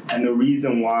descriptions. And the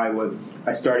reason why was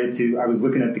I was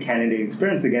looking at the candidate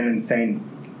experience again and saying,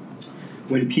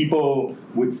 when people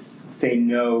would say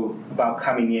no about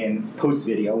coming in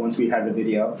post-video, once we had the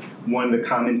video, one of the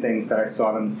common things that I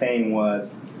saw them saying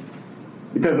was,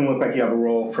 it doesn't look like you have a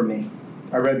role for me.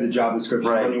 I read the job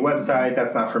description on your website,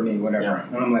 that's not for me, whatever. Yeah.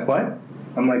 And I'm like, what?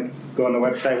 I'm like, go on the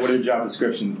website, what are the job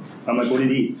descriptions? I'm like, what are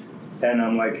these? And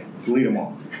I'm like, delete them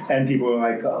all. And people are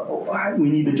like, we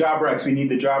need the job recs, we need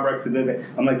the job recs.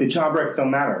 I'm like, the job recs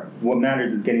don't matter. What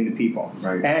matters is getting the people.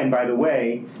 Right. And by the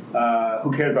way,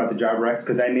 who cares about the job recs?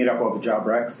 Because I made up all the job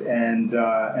recs, and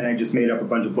I just made up a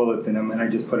bunch of bullets in them, and I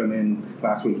just put them in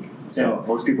last week. So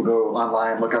most people go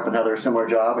online, look up another similar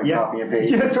job, and copy and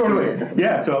paste. Yeah, totally.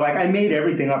 Yeah, so like I made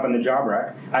everything up on the job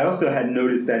rec. I also had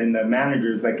noticed that in the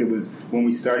managers, like it was when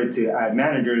we started to add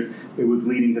managers, it was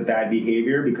leading to bad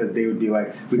behavior because they would be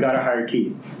like, we got to hire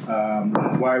Keith.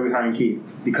 Why are we hiring Keith?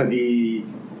 Because we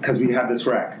have this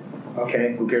rec.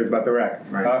 Okay, who cares about the rec?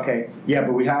 Right. Okay, yeah,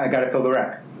 but I got to fill the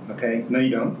rec. Okay, no,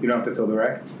 you don't. You don't have to fill the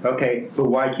rec. Okay, but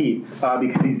why Keith?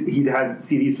 Because he has,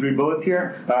 see these 3 bullets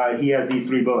here? He has these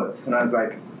 3 bullets. And I was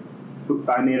like,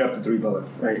 I made up the 3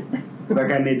 bullets. Right.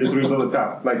 Like I made the 3 bullets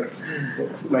up. Like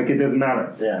it doesn't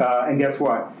matter. Yeah. And guess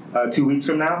what? 2 weeks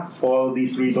from now, all of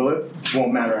these 3 bullets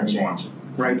won't matter anymore.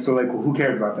 Right? So like, who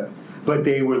cares about this? But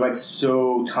they were like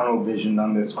so tunnel visioned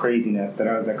on this craziness that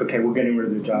I was like, okay, we're getting rid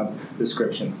of the job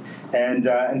descriptions. And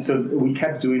so we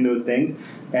kept doing those things.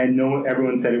 And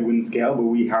everyone said it wouldn't scale, but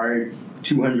we hired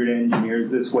 200 engineers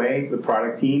this way, the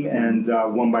product team, and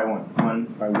one by one.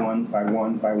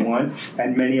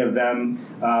 And many of them,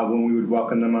 when we would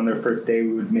welcome them on their first day,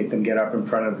 we would make them get up in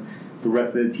front of the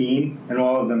rest of the team, and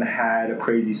all of them had a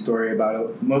crazy story about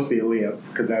it, mostly Elias,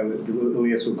 because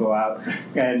Elias would go out.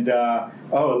 And,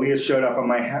 Elias showed up on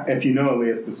my house. If you know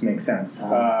Elias, this makes sense,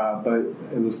 but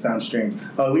it will sound strange.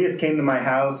 Elias came to my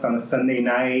house on a Sunday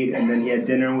night, and then he had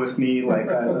dinner with me. Like,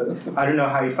 I don't know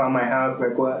how he found my house.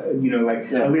 Like, what,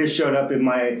 Elias showed up in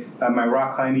my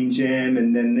rock climbing gym,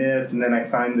 and then this, and then I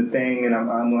signed the thing, and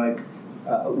I'm like,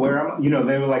 where am I?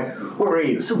 They were like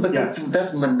crazy. So, but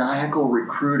that's maniacal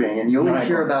recruiting, and you always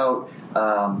hear about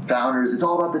founders. It's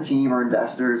all about the team or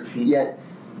investors. Mm-hmm. Yet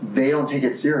they don't take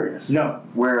it serious. No.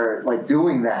 Where like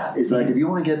doing that is like if you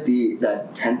want to get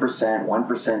that 10%,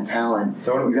 1% talent,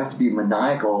 Totally. you have to be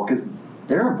maniacal because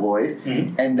they're employed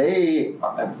and they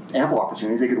have ample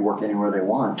opportunities. They could work anywhere they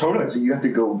want. Totally. So you have to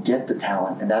go get the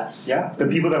talent, and that's the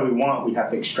people that we want. We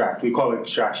have to extract. We call it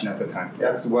extraction at the time.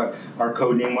 That's what our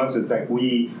code name was. It's like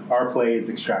our play is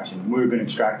extraction. We're going to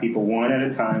extract people one at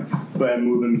a time, but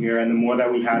move them here. And the more that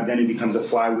we have, then it becomes a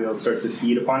flywheel, starts to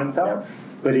feed upon itself. Yep.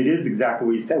 But it is exactly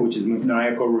what you said, which is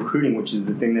maniacal recruiting, which is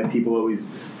the thing that people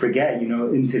always forget. You know,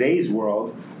 in today's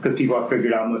world, because people have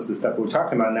figured out most of the stuff we're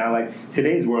talking about now. Like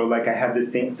today's world, like I have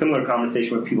this similar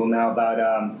conversation with people now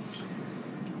about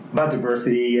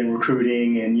diversity and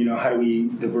recruiting, and you know, how do we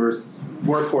diverse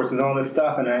workforces and all this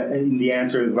stuff. And the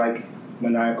answer is like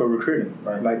maniacal recruiting,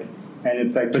 right? Like, and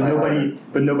it's like,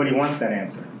 but nobody wants that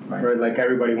answer, right? Like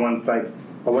everybody wants like,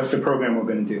 well, what's the program we're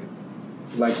going to do?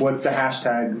 Like, what's the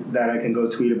hashtag that I can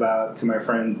go tweet about to my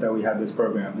friends that we have this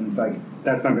program? And it's like,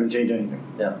 that's not going to change anything.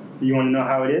 Yeah. You want to know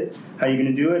how it is? How you're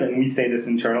going to do it? And we say this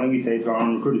internally. We say to our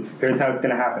own recruiters, here's how it's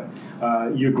going to happen.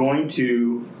 You're going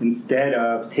to, instead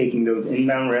of taking those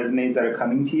inbound resumes that are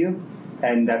coming to you,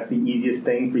 and that's the easiest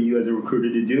thing for you as a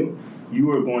recruiter to do,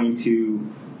 you are going to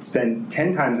spend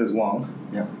 10 times as long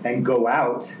and go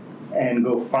out and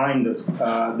go find those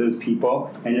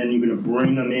people, and then you're going to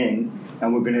bring them in.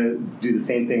 And we're going to do the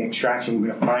same thing, extraction. We're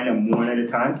going to find them one at a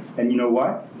time. And you know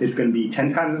what? It's going to be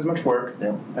 10 times as much work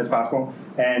as possible.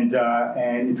 And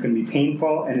it's going to be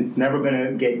painful, and it's never going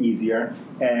to get easier.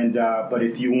 And but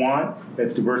if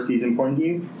diversity is important to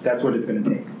you, that's what it's going to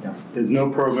take. Yeah. There's no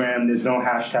program. There's no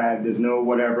hashtag. There's no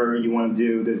whatever you want to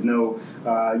do. There's no,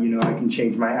 I can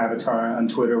change my avatar on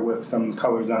Twitter with some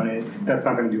colors on it. That's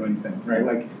not going to do anything, right?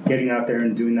 Like getting out there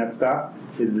and doing that stuff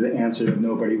is the answer that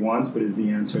nobody wants, but is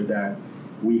the answer that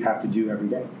we have to do every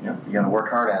day. Yeah, you got to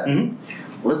work hard at it. Mm-hmm.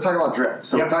 Well, let's talk about Drift.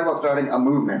 So talk about starting a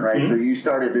movement, right? Mm-hmm. So you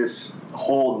started this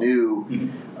whole new,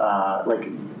 like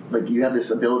you have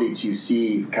this ability to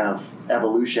see kind of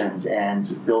evolutions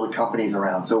and build companies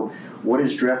around. So what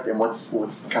is Drift, and what's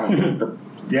kind of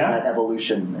that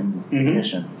evolution and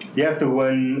mission? Yeah. So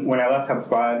when I left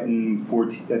HubSpot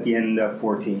at the end of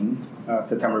 14,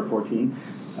 September 14,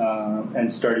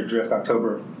 and started Drift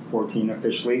October 14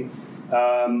 officially.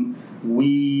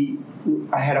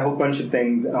 I had a whole bunch of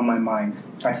things on my mind.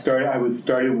 I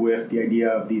started with the idea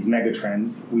of these mega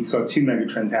trends. We saw two mega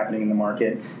trends happening in the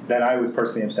market that I was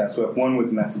personally obsessed with. One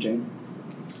was messaging.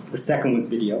 The second was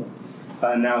video.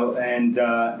 I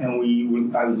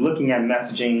was looking at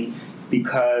messaging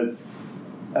because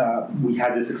we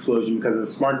had this explosion because of the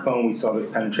smartphone. We saw this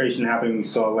penetration happening. We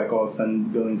saw like all of a sudden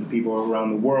billions of people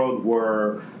around the world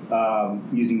were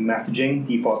using messaging,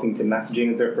 defaulting to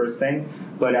messaging as their first thing.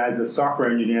 But as a software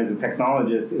engineer, as a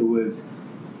technologist,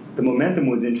 the momentum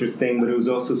was interesting, but it was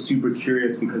also super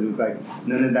curious because it was like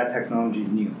none of that technology is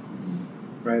new,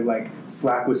 right? Like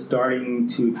Slack was starting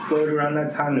to explode around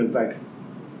that time. And it was like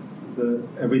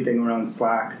everything around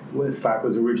Slack was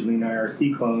originally an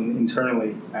IRC clone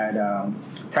internally at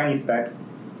TinySpec.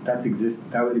 That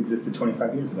existed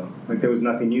 25 years ago. Like there was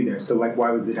nothing new there. So like, why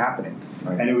was it happening?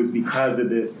 Right. And it was because of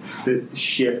this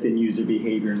shift in user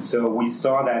behavior. And so we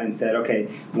saw that and said, okay,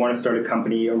 we want to start a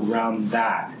company around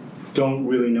that. Don't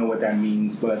really know what that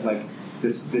means, but like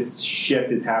this shift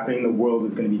is happening. The world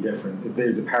is going to be different.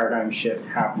 There's a paradigm shift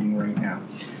happening right now.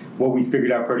 What we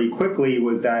figured out pretty quickly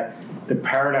was that the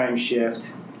paradigm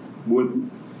shift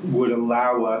would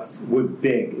allow us was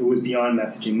big. It was beyond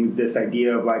messaging. It was this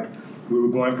idea of like we were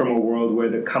going from a world where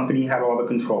the company had all the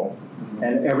control,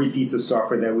 and every piece of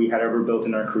software that we had ever built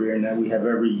in our career and that we have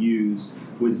ever used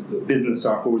was business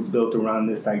software was built around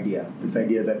this idea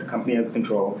that the company has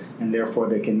control and therefore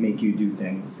they can make you do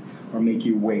things or make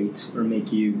you wait or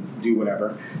make you do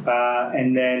whatever.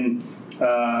 And then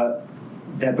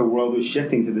that the world was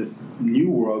shifting to this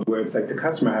new world where it's like the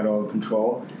customer had all the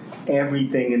control.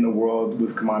 Everything in the world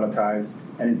was commoditized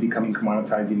and is becoming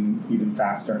commoditized even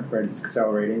faster, right? It's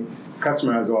accelerating. The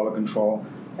customer has all the control.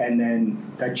 And then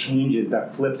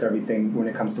that flips everything when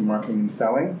it comes to marketing and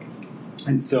selling.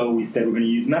 And so we said we're going to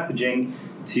use messaging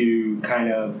to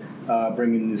kind of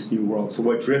bring in this new world. So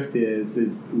what Drift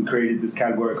is we created this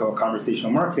category called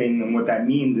conversational marketing. And what that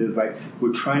means is like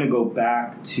we're trying to go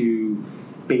back to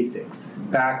basics,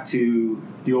 back to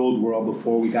the old world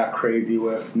before we got crazy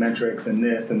with metrics and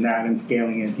this and that and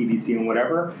scaling and PPC and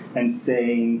whatever, and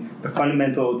saying the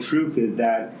fundamental truth is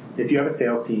that if you have a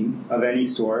sales team of any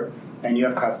sort and you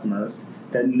have customers,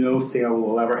 that no sale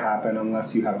will ever happen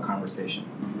unless you have a conversation.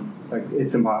 Mm-hmm. Like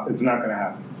it's impossible. It's not going to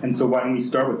happen. And so why don't we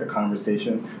start with the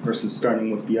conversation versus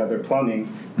starting with the other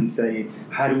plumbing and say,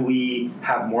 how do we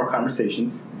have more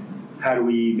conversations? how do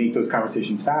we make those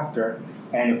conversations faster?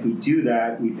 And if we do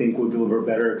that, we think we'll deliver a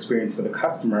better experience for the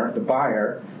customer, the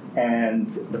buyer, and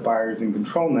the buyer's in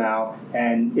control now.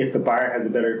 And if the buyer has a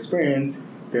better experience,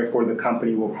 therefore the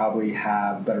company will probably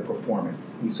have better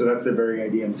performance. And so that's the very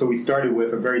idea. And so we started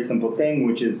with a very simple thing,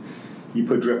 which is you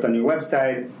put Drift on your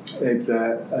website. It's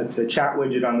a chat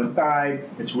widget on the side.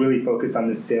 It's really focused on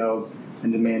the sales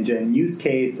and demand gen use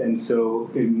case. And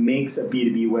so it makes a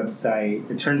B2B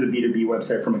website. It turns a B2B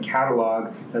website from a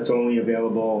catalog that's only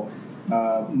available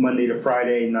Monday to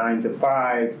Friday, 9 to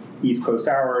 5, East Coast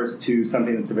hours, to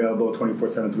something that's available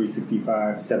 24/7,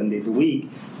 365, 7 days a week.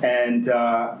 And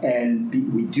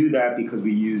we do that because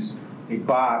we use a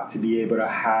bot to be able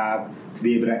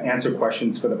to answer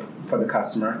questions for the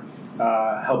customer,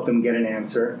 help them get an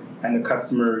answer, and the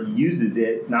customer uses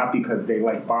it not because they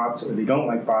like bots or they don't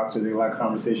like bots or they like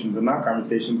conversations or not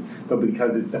conversations, but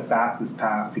because it's the fastest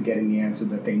path to getting the answer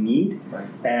that they need. Right.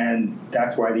 And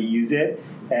that's why they use it.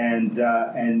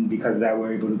 And because of that,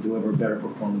 we're able to deliver better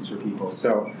performance for people.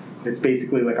 So it's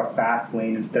basically like a fast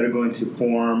lane. Instead of going to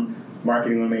form,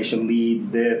 marketing automation, leads,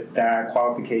 this, that,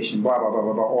 qualification, blah, blah, blah,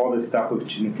 blah, blah, all this stuff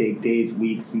which can take days,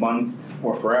 weeks, months,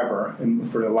 or forever.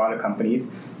 And for a lot of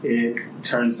companies, it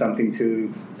turns something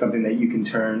that you can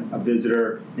turn a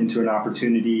visitor into an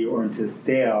opportunity or into a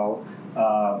sale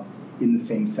in the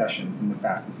same session in the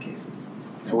fastest cases.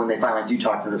 So when they finally do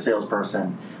talk to the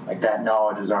salesperson, like that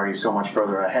knowledge is already so much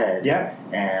further ahead. Yeah,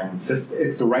 and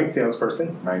it's the right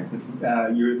salesperson. Right. It's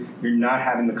you're not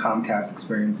having the Comcast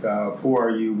experience of who are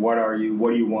you, what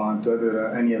do you want,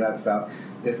 any of that stuff.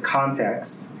 There's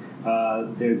context.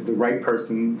 There's the right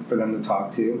person for them to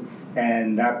talk to,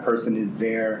 and that person is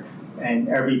there. And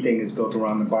everything is built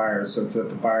around the buyer. So it's at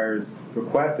the buyer's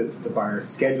request, it's at the buyer's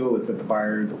schedule, it's at the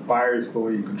buyer is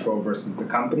fully in control versus the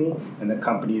company, and the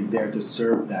company is there to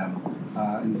serve them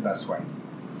in the best way.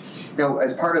 Now,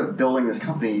 as part of building this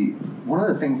company, one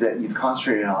of the things that you've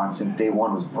concentrated on since day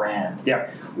one was brand. Yeah.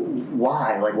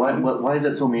 Why? Like, why is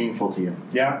that so meaningful to you?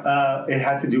 Yeah, it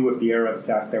has to do with the era of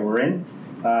SaaS that we're in.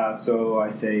 So I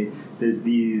say there's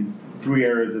these 3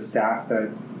 eras of SaaS that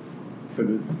for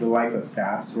the life of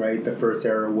SaaS, right? The first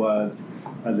era was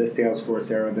the Salesforce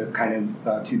era, the kind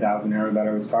of 2000 era that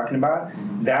I was talking about.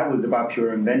 Mm-hmm. That was about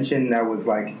pure invention. That was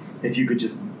like, if you could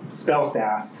just spell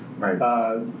SaaS,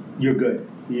 right. You're good.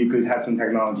 You could have some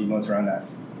technology moats around that.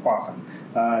 Awesome.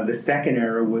 The second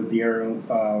era was the era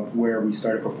of where we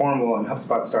started Performable and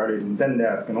HubSpot started and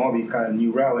Zendesk and all these kind of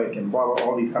New Relic and blah, blah,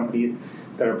 all these companies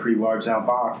that are pretty large now,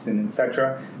 Box and et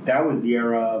cetera. That was the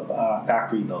era of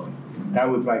factory building. Mm-hmm. That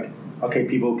was like, okay,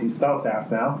 people can spell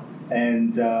SaaS now,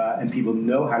 and people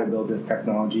know how to build this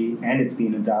technology, and it's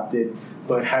being adopted.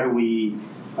 But how do we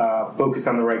focus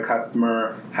on the right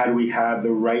customer? How do we have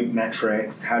the right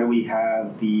metrics? How do we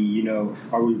have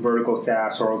are we vertical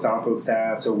SaaS, horizontal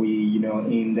SaaS? Are we,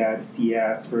 aimed at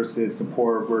CS versus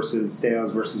support versus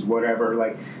sales versus whatever?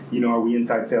 Like, are we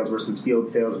inside sales versus field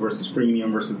sales versus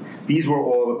freemium versus... These were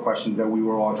all the questions that we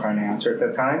were all trying to answer at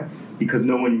that time because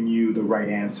no one knew the right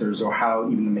answers or how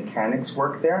even the mechanics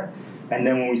worked there. And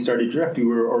then when we started Drift, we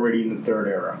were already in the third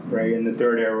era, right? And the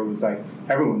third era was like,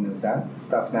 everyone knows that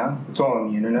stuff now. It's all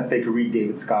on the internet. They could read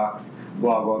David Skock's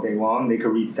blog all day long. They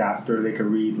could read SaaStr. They could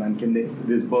read Lemkin.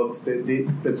 There's books.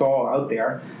 That's all out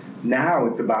there. Now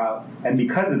it's about, and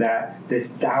because of that, there's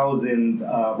thousands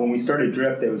of, when we started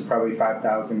Drift, there was probably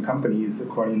 5,000 companies,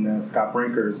 according to Scott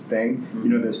Brinker's thing.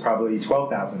 There's probably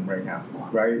 12,000 right now,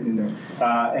 right?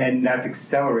 And that's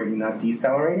accelerating, not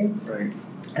decelerating. Right.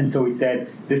 And so we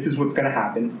said, this is what's going to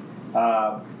happen.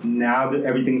 Now that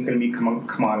everything's going to be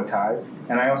commoditized.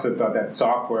 And I also thought that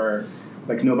software,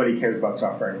 like nobody cares about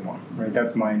software anymore, right?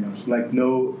 That's my notion. Like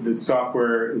the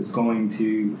software is going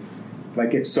to,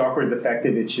 like if software is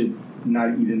effective, it should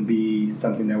not even be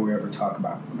something that we ever talk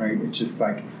about, right? It's just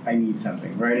like, I need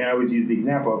something, right? And I always use the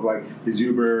example of like, is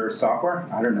Uber software?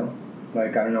 I don't know.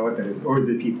 Like, I don't know what that is. Or is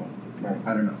it people? Right.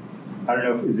 I don't know. I don't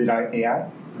know if, is it AI?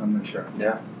 I'm not sure.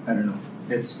 Yeah. I don't know.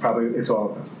 It's all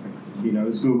of those things.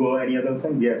 Is Google any of those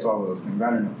things? Yeah, it's all of those things. I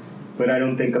don't know. But I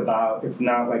don't think about, it's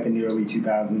not like in the early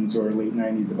 2000s or late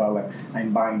 90s about like,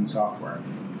 I'm buying software.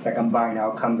 It's like I'm buying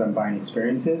outcomes, I'm buying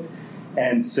experiences.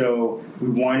 And so we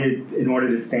wanted, in order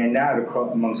to stand out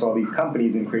amongst all these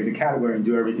companies and create a category and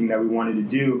do everything that we wanted to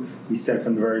do, we said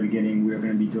from the very beginning we were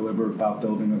going to be deliberate about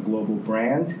building a global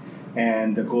brand,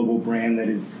 and a global brand that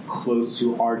is close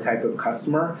to our type of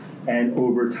customer, and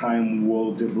over time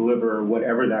will deliver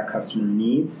whatever that customer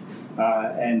needs.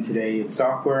 And today it's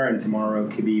software, and tomorrow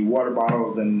it could be water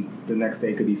bottles, and the next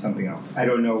day it could be something else. I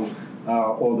don't know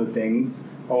all the things,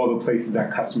 all the places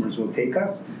that customers will take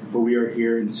us, but we are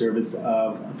here in service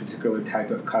of a particular type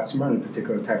of customer and a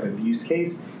particular type of use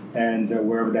case, and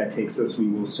wherever that takes us, we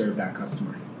will serve that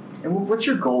customer. And what's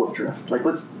your goal with Drift? Like,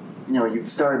 you've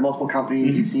started multiple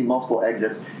companies, you've seen multiple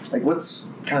exits. Like,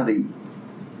 what's kind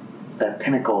of that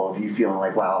pinnacle of you feeling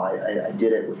like, wow, I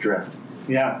did it with Drift?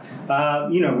 Yeah.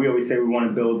 We always say we want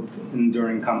to build an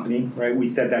enduring company, right? We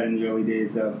said that in the early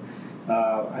days of,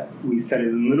 we said it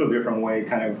in a little different way,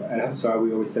 kind of at HubSpot.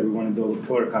 We always said we want to build a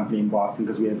pillar company in Boston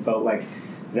because we had felt like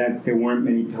that there weren't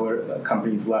many pillar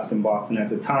companies left in Boston at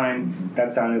the time.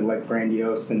 That sounded like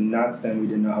grandiose and nuts, and we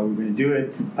didn't know how we were going to do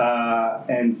it.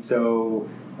 And so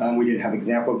we didn't have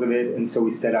examples of it, and so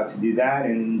we set out to do that.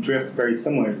 And in Drift, very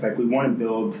similar. It's like we want to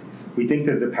build. We think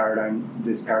this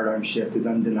paradigm shift is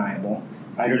undeniable.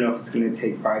 I don't know if it's going to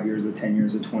take 5 years or 10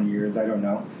 years or 20 years. I don't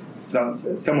know.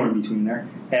 Somewhere in between there.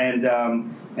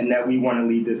 And that we want to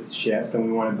lead this shift, and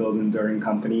we want to build an enduring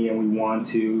company, and we want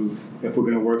to, if we're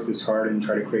going to work this hard and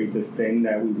try to create this thing,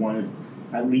 that we want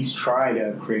to at least try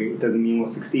to create. Doesn't mean we'll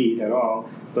succeed at all,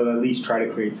 but at least try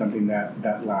to create something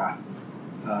that lasts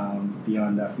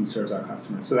beyond us and serves our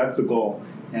customers. So that's the goal,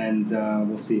 and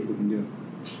we'll see if we can do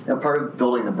it. Part of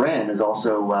building the brand is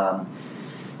also,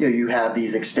 you have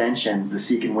these extensions, the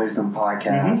Seek and Wisdom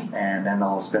podcast, and then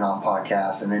all the spin-off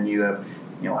podcasts, and then you have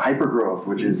Hypergrowth,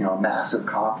 which is a massive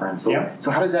conference. So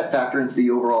how does that factor into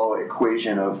the overall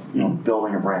equation of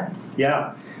building a brand?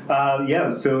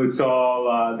 So it's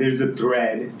all there's a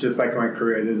thread, just like my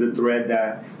career. There's a thread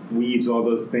that weaves all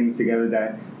those things together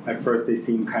that at first they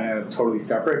seem kind of totally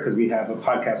separate, because we have a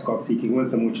podcast called Seeking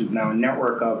Wisdom, which is now a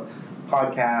network of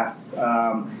podcasts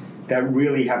that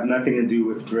really have nothing to do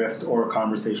with Drift or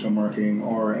conversational marketing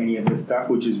or any of this stuff,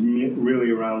 which is really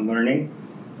around learning.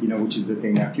 Which is the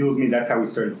thing that fuels me. That's how we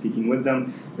started Seeking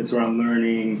Wisdom. It's around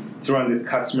learning. It's around this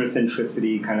customer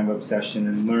centricity kind of obsession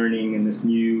and learning in this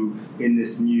new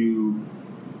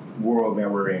world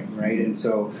that we're in, right? And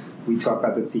so we talk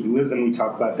about that Seeking Wisdom. We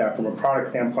talk about that from a product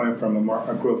standpoint, from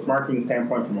a growth marketing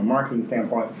standpoint, from a marketing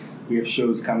standpoint. We have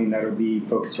shows coming that will be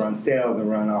focused around sales,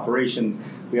 around operations.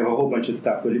 We have a whole bunch of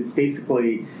stuff, but it's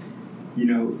basically,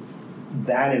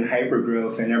 that and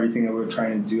hypergrowth and everything that we're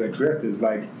trying to do at Drift is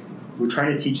like, we're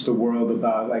trying to teach the world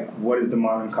about like what does the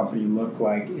modern company look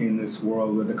like in this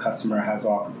world where the customer has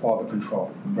all the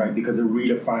control, right? Because it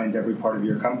redefines every part of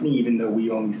your company, even though we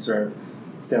only serve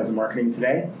sales and marketing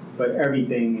today, but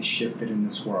everything is shifted in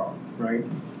this world, right?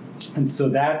 And so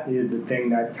that is the thing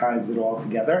that ties it all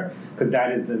together, because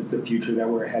that is the future that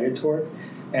we're headed towards.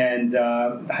 And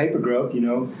hypergrowth,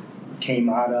 came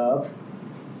out of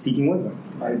Seeking Wisdom.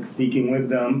 Like Seeking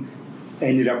Wisdom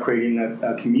ended up creating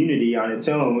a community on its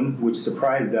own, which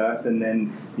surprised us. And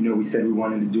then, we said we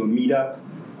wanted to do a meetup,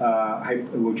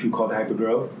 which we called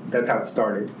Hypergrowth. That's how it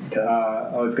started. Okay.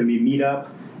 It's going to be a meetup,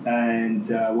 and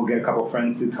we'll get a couple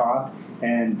friends to talk.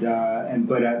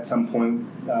 But at some point,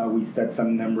 we set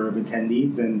some number of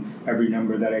attendees, and every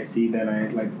number that I see, then I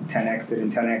like 10x it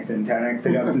and 10x it and 10x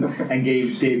it up, and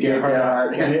gave Dave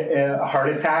Gerhardt a heart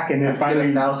attack, and then finally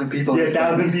 1,000 people. Yeah,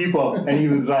 1,000 people, and he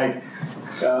was like,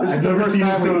 I've never seen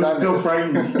him so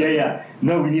frightened. Yeah.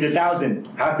 No, we need 1,000.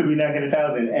 How could we not get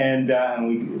 1,000?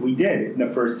 And we did in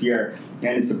the first year,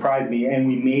 and it surprised me. And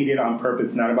we made it on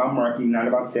purpose, not about marketing, not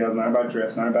about sales, not about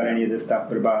Drift, not about any of this stuff,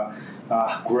 but about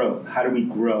growth. How do we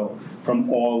grow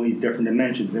from all these different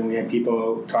dimensions? And we had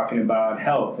people talking about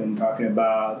health and talking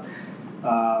about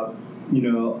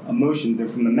emotions,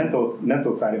 and from the mental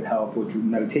side of health, which was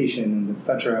meditation and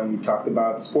etc. And we talked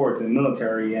about sports and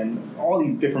military and all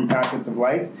these different facets of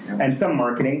life, and some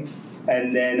marketing.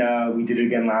 And then we did it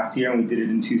again last year, and we did it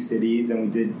in 2 cities, and we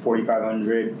did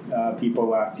 4,500 people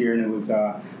last year, and it was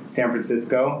San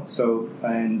Francisco,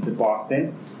 and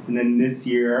Boston. And then this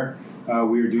year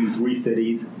we were doing 3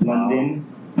 cities: London,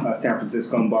 San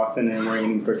Francisco, and Boston, and we're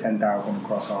aiming for 10,000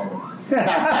 across all of them.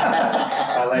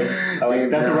 I like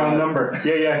that's a round number.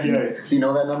 Yeah. So you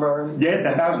know that number already? Yeah,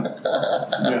 10,000.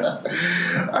 Yeah.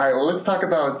 All right. Well, let's talk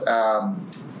about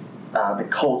the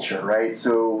culture, right?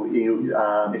 So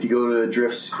if you go to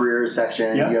Drift's careers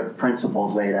section, you have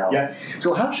principles laid out. Yes.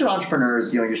 So how should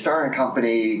entrepreneurs, you're starting a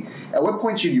company, at what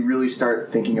point should you really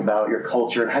start thinking about your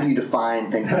culture, and how do you define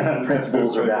things like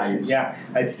principles or values? Yeah,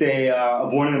 I'd say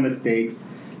one of the mistakes,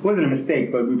 it wasn't a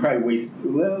mistake, but we probably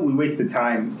wasted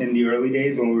time in the early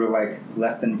days when we were like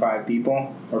less than 5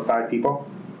 people or 5 people.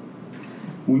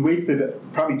 We wasted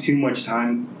probably too much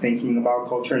time thinking about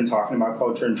culture and talking about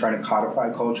culture and trying to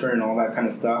codify culture and all that kind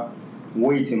of stuff.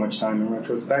 Way too much time in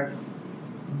retrospect.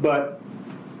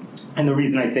 And the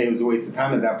reason I say it was a waste of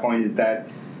time at that point is that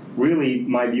really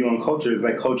my view on culture is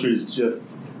like culture is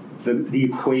just the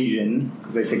equation,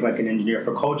 because I think like an engineer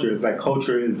for culture is like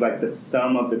the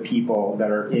sum of the people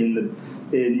that are in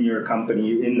your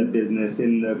company, in the business,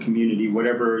 in the community,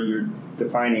 whatever you're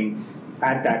defining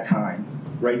at that time,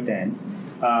 right then,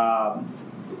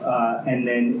 and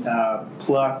then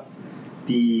plus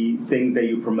the things that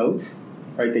you promote,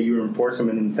 right? That you enforce from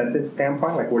an incentive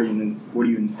standpoint, like what do you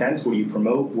incent, what do you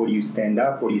promote, what do you stand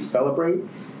up, what do you celebrate,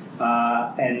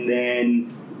 and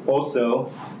then also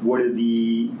what is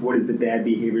the bad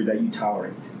behavior that you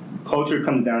tolerate. Culture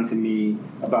comes down to me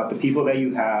about the people that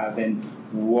you have and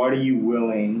what are you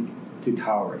willing to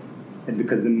tolerate. And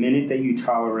because the minute that you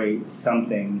tolerate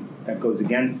something that goes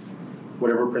against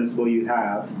whatever principle you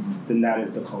have, then that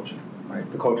is the culture. Right?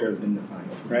 The culture has been defined,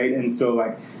 right? And so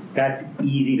like that's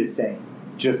easy to say,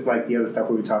 just like the other stuff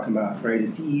we were talking about, right?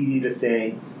 It's easy to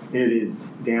say, it is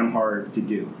damn hard to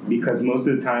do, because most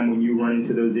of the time when you run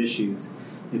into those issues,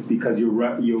 it's because you'll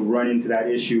run into that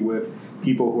issue with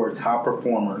people who are top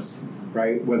performers,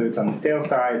 right? Whether it's on the sales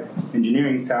side,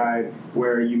 engineering side,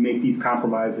 where you make these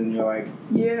compromises and you're like,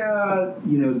 yeah,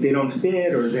 they don't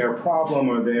fit, or they're a problem,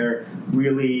 or they're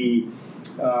really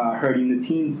hurting the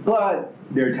team, but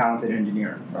they're a talented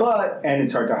engineer. And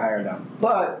it's hard to hire them.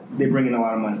 But they bring in a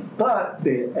lot of money.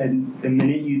 And the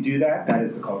minute you do that, that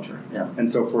is the culture. Yeah.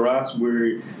 And so for us,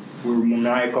 we're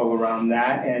maniacal around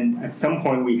that. And at some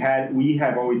point, we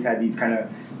have always had these kind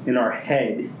of in our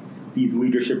head, these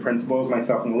leadership principles,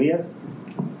 myself and Elias,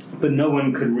 but no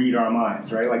one could read our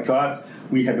minds, right? Like to us,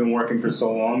 we had been working for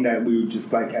so long that we were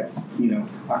just like at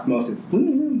osmosis.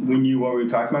 We knew what we were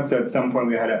talking about. So at some point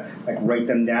we had to like write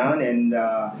them down. And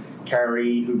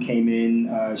Carrie, who came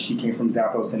in, she came from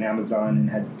Zappos and Amazon and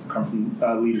had come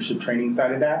from leadership training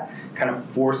side of that, kind of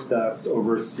forced us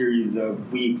over a series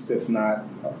of weeks, if not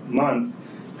months,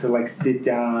 to like sit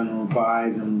down and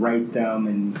revise and write them,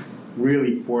 and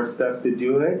really forced us to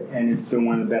do it. And it's been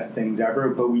one of the best things ever.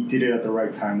 But we did it at the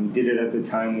right time. We did it at the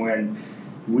time when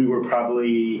we were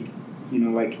probably,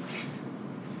 like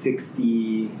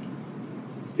 60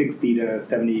 to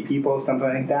 70 people, something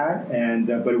like that. And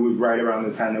but it was right around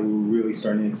the time that we were really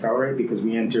starting to accelerate, because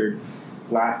we entered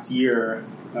last year,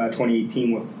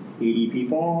 2018, with 80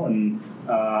 people, and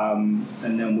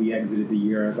then we exited the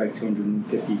year at like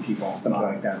 250 people, something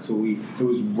like that. So it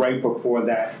was right before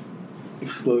that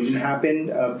explosion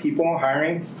happened of people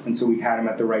hiring, and so we had them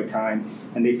at the right time,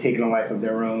 and they've taken a life of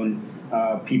their own.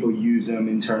 People use them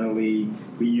internally.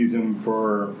 We use them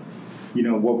for,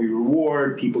 what we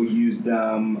reward. People use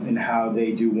them and how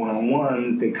they do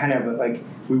one-on-ones. They kind of like,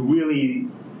 we really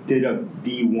did a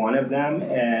V1 of them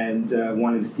and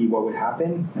wanted to see what would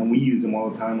happen. And we use them all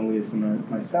the time, Elias and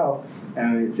myself.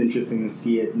 And it's interesting to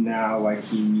see it now like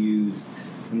being used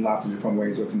in lots of different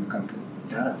ways within the company.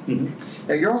 Got it. Mm-hmm.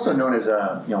 Now, you're also known as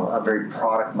a very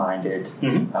product-minded,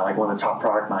 like one of the top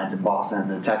product minds in Boston in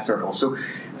the tech circle. So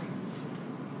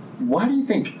why do you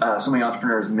think so many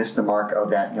entrepreneurs miss the mark of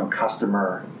that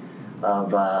customer, of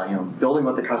building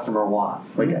what the customer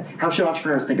wants? Like, how should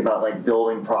entrepreneurs think about like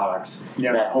building products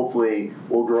that hopefully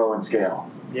will grow and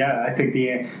scale? Yeah, I think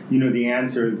the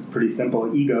answer is pretty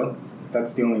simple. Ego.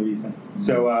 That's the only reason. Mm-hmm.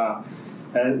 So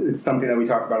it's something that we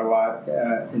talk about a lot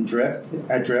at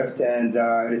Drift, and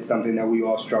it's something that we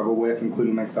all struggle with,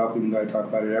 including myself, even though I talk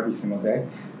about it every single day.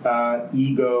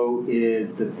 Ego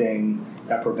is the thing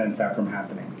that prevents that from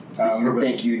happening. So you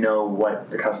think you know what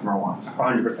the customer wants?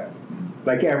 100%.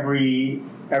 Like every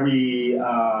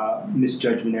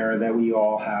misjudgment error that we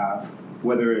all have,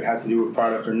 whether it has to do with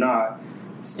product or not,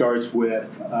 starts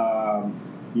with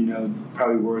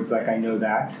probably words like "I know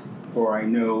that," or "I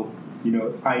know,"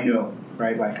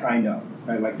 right? Like I know,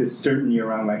 right? Like this certainty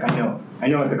around like I know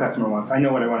what the customer wants. I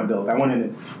know what I want to build. I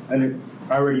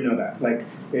already know that. Like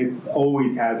it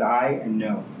always has I and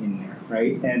know in there.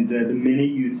 Right, and the minute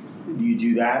you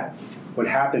do that, what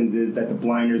happens is that the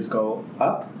blinders go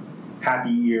up,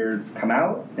 happy ears come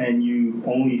out, and you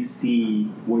only see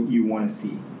what you want to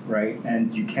see, right?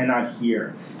 And you cannot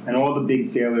hear. And all the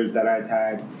big failures that I've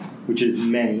had, which is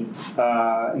many,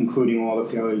 including all the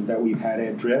failures that we've had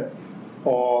at Drift,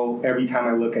 every time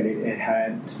I look at it, it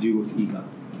had to do with ego.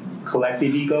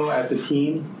 Collective ego as a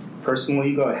team, personal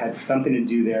ego, it had something to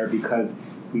do there because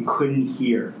we couldn't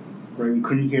hear. Right? We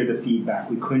couldn't hear the feedback.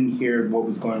 We couldn't hear what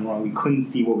was going wrong. We couldn't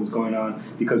see what was going on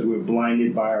because we were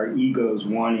blinded by our egos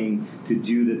wanting to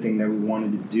do the thing that we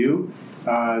wanted to do.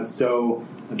 So,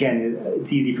 again,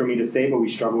 it's easy for me to say, but we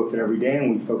struggle with it every day,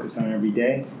 and we focus on it every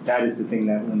day. That is the thing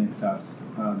that limits us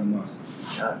the most.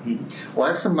 Well, I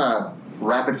have some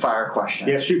rapid-fire questions.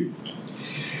 Yeah, shoot.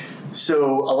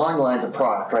 So, along the lines of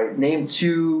product, right? Name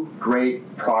 2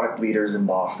 great product leaders in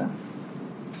Boston.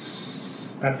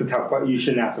 That's a tough question. You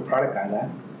shouldn't ask the product guy that,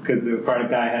 because the product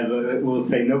guy will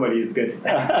say nobody is good.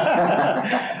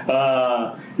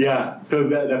 Yeah, so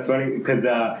that's funny, because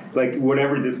like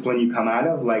whatever discipline you come out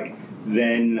of, like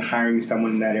then hiring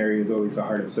someone in that area is always the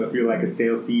hardest. So if you're like a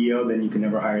sales CEO, then you can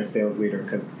never hire a sales leader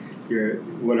because you're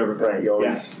whatever. Right, you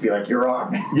always be like, you're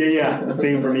wrong. Yeah.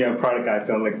 Same for me. I'm a product guy,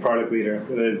 so I'm like product leader.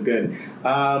 That is good.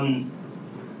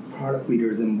 Product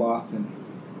leaders in Boston.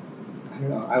 I don't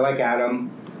know. I like Adam,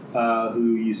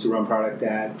 who used to run product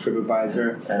at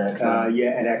TripAdvisor. At X now.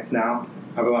 At X now.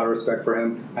 I have a lot of respect for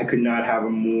him. I could not have a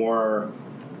more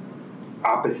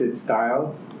opposite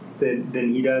style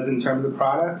than he does in terms of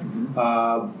product.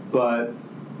 But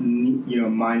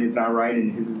mine is not right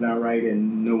and his is not right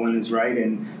and no one is right,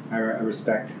 and I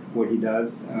respect what he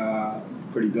does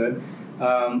pretty good.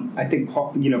 I think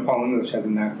Paul English has a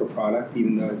knack for product,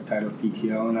 even though his title is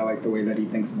CTO, and I like the way that he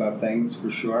thinks about things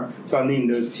for sure. So I'll name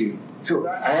those two. So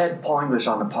I had Paul English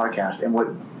on the podcast, and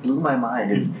what blew my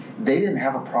mind is they didn't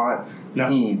have a product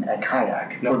team at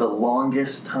Kayak for the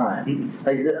longest time.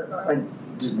 Like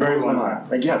just very long time.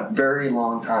 Like very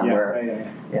long time.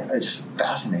 Yeah, it's just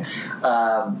fascinating.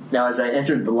 Now, as I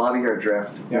entered the lobby here at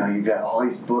Drift, you've got all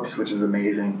these books, which is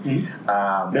amazing.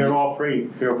 They're all free.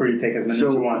 Feel free to take as many as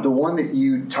you want. The one that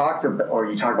you talked about, or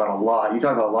you talk about a lot,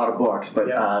 of books, but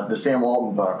the Sam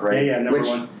Walton book, right? Yeah, number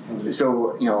one.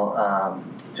 So,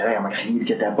 today I'm like, I need to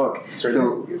get that book.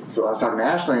 So I was talking to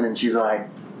Ashlyn, and she's like,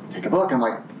 take a book. I'm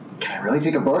like, can I really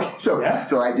take a book? So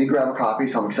I did grab a copy,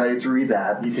 so I'm excited to read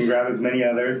that. You can grab as many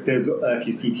others. There's if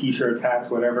you see T-shirts, hats,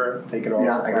 whatever, take it all.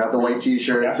 Yeah, I grabbed the white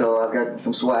T-shirt, so I've got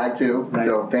some swag too. Nice.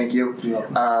 So thank you.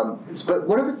 But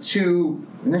what are the two?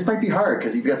 And this might be hard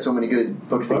because you've got so many good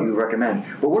books that you recommend.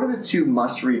 But what are the two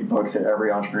must-read books that every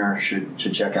entrepreneur should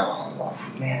check out? Oh,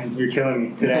 man, you're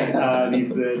killing me today.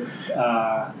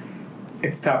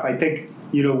 It's tough. I think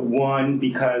one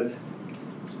because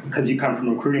you come from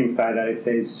the recruiting side, that I'd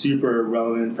say is super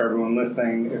relevant for everyone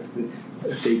listening.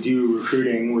 If they do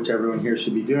recruiting, which everyone here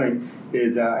should be doing,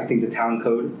 is I think the Talent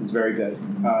Code is very good.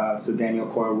 So Daniel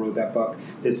Coyle wrote that book.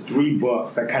 There's 3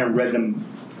 books. I kind of read them.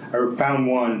 I found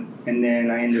one, and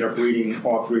then I ended up reading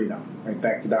all 3 of them, right,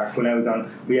 back to back. When I was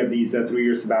we have these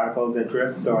 3-year sabbaticals at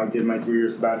Drift, so I did my 3-year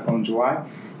sabbatical in July,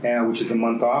 which is a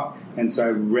month off. And so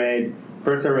I read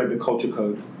the Culture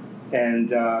Code. And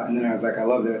then I was like, I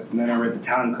love this. And then I read the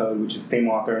Talent Code, which is the same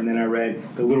author. And then I read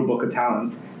the Little Book of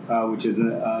Talent, which is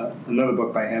another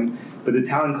book by him. But the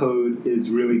Talent Code is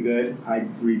really good. I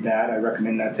read that. I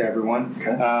recommend that to everyone.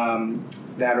 Okay.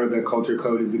 That or the Culture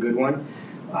Code is a good one.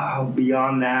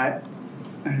 Beyond that,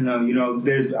 I don't know.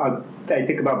 There's I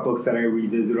think about books that I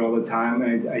revisit all the time.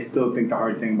 And I still think The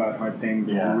Hard Thing About Hard Things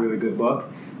is a really good book.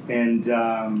 And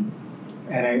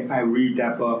I read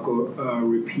that book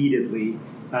repeatedly.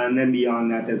 And then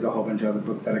beyond that, there's a whole bunch of other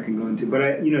books that I can go into. But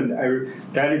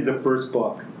that is the first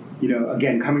book.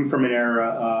 Again, coming from an era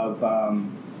of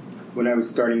when I was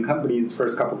starting companies,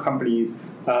 first couple companies,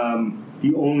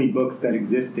 the only books that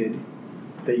existed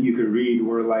that you could read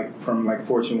were from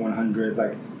Fortune 100,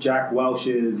 like Jack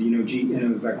Welch's, and it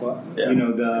was like,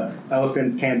 the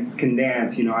elephants can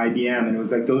dance, IBM, and it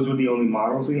was like those were the only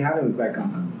models we had. It was like, I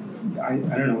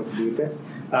don't know what to do with this.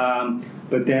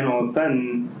 But then all of a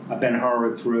sudden, Ben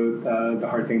Horowitz wrote The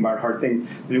Hard Thing About Hard Things,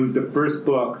 and it was the first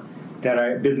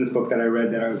business book that I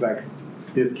read that I was like,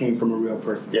 this came from a real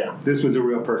person. Yeah, this was a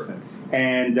real person,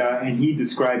 and he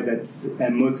describes that,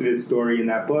 and most of his story in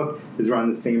that book is around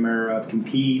the same era of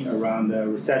Compete, around the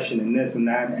recession and this and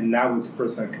that was the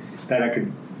first that I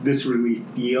could viscerally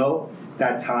feel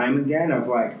that time again of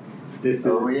like, this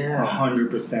is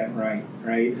 100% right?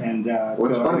 And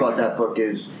what's fun about that book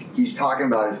is he's talking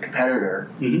about his competitor,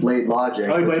 Blade Logic.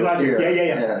 Oh, Blade Logic.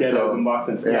 Yeah, so, that was in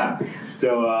Boston. Yeah.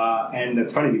 So, and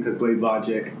that's funny because Blade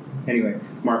Logic, anyway,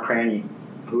 Mark Cranny,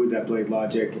 who was at Blade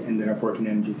Logic, ended up working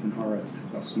at Andreessen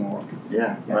Horowitz, so small.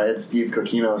 Yeah. I had Steve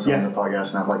Coquinos on the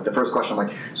podcast, and I'm like, the first question, I'm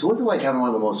like, so what's it like having one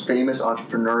of the most famous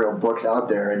entrepreneurial books out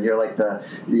there, and you're like the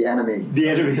enemy? The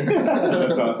enemy.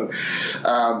 That's awesome.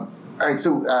 All right,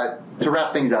 so to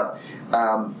wrap things up,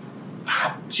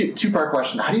 two-part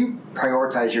question. How do you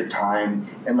prioritize your time?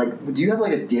 And do you have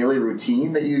a daily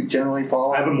routine that you generally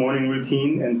follow? I have a morning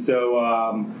routine, and so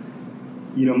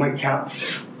my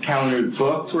calendar is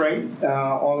booked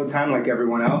all the time, like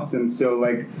everyone else. And so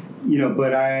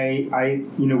but I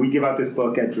we give out this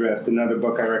book at Drift, another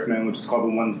book I recommend, which is called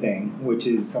The One Thing, which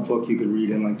is a book you could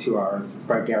read in 2 hours. It's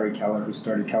by Gary Keller, who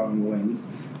started Keller & Williams,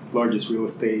 largest real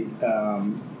estate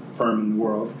firm in the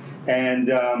world. And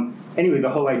anyway, the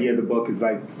whole idea of the book is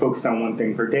focus on one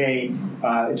thing per day.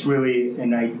 It's really,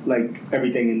 and I like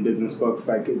everything in business books,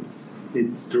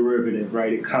 it's derivative,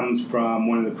 right? It comes from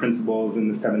one of the principles in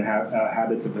the 7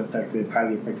 Habits of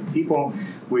Highly Effective People,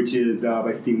 which is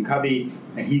by Stephen Covey,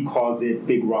 and he calls it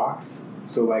big rocks.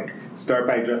 So like start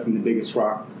by addressing the biggest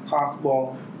rock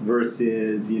possible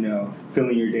versus,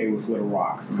 filling your day with little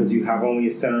rocks, because you have only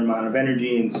a certain amount of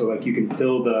energy, and so like you can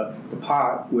fill the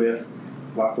pot with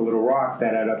lots of little rocks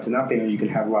that add up to nothing, or you can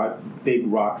have a lot of big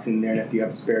rocks in there, and if you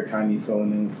have spare time, you fill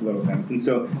them in with little things. And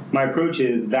so my approach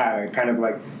is that I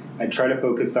try to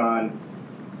focus on,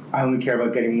 I only care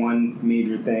about getting one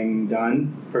major thing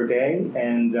done per day,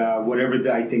 and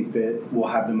whatever I think that will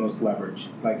have the most leverage.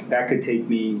 Like that could take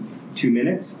me 2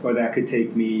 minutes, or that could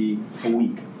take me a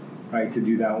week, right, to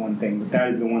do that one thing. But that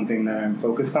is the one thing that I'm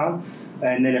focused on.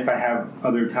 And then if I have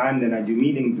other time, then I do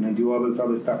meetings and I do all this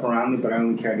other stuff around it, but I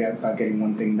only care about getting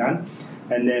one thing done.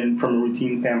 And then from a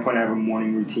routine standpoint, I have a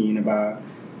morning routine that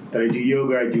I do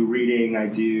yoga, I do reading, I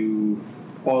do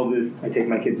all this. I take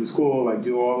my kids to school, I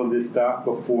do all of this stuff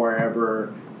before I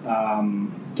ever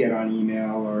get on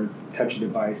email or touch a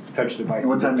device. And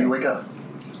what time do you wake up?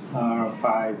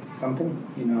 5 something,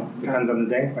 depends on the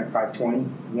day, like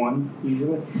 5:21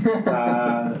 usually.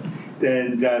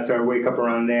 So I wake up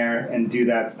around there and do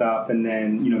that stuff, and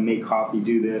then make coffee,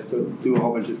 do this, so do a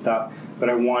whole bunch of stuff. But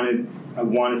I want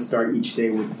to start each day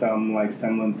with some like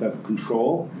semblance of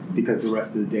control, because the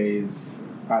rest of the day is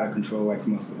out of control, like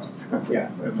most of us. Yeah,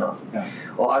 that's awesome. Yeah.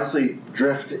 Well, obviously,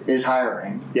 Drift is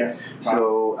hiring. Yes.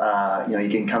 So you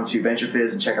can come to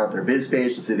VentureFizz and check out their biz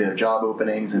page to see their job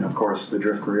openings, and of course the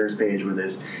Drift careers page with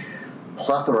this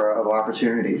plethora of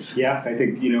opportunities. Yes, I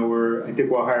think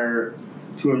we'll hire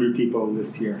 200 people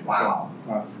this year. Wow.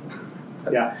 So, awesome.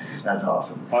 Yeah. That's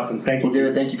awesome. Awesome. Thank you. Well,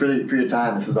 David, thank you for your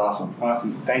time. This was awesome.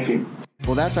 Awesome. Thank you.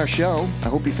 Well, that's our show. I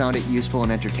hope you found it useful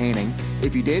and entertaining.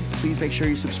 If you did, please make sure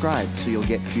you subscribe so you'll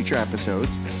get future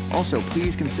episodes. Also,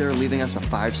 please consider leaving us a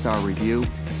 5-star review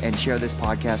and share this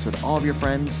podcast with all of your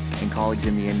friends and colleagues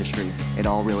in the industry. It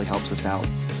all really helps us out.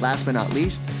 Last but not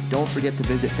least, don't forget to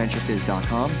visit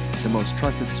VentureFizz.com, the most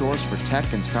trusted source for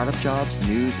tech and startup jobs,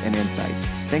 news, and insights.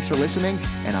 Thanks for listening,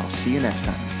 and I'll see you next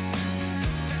time.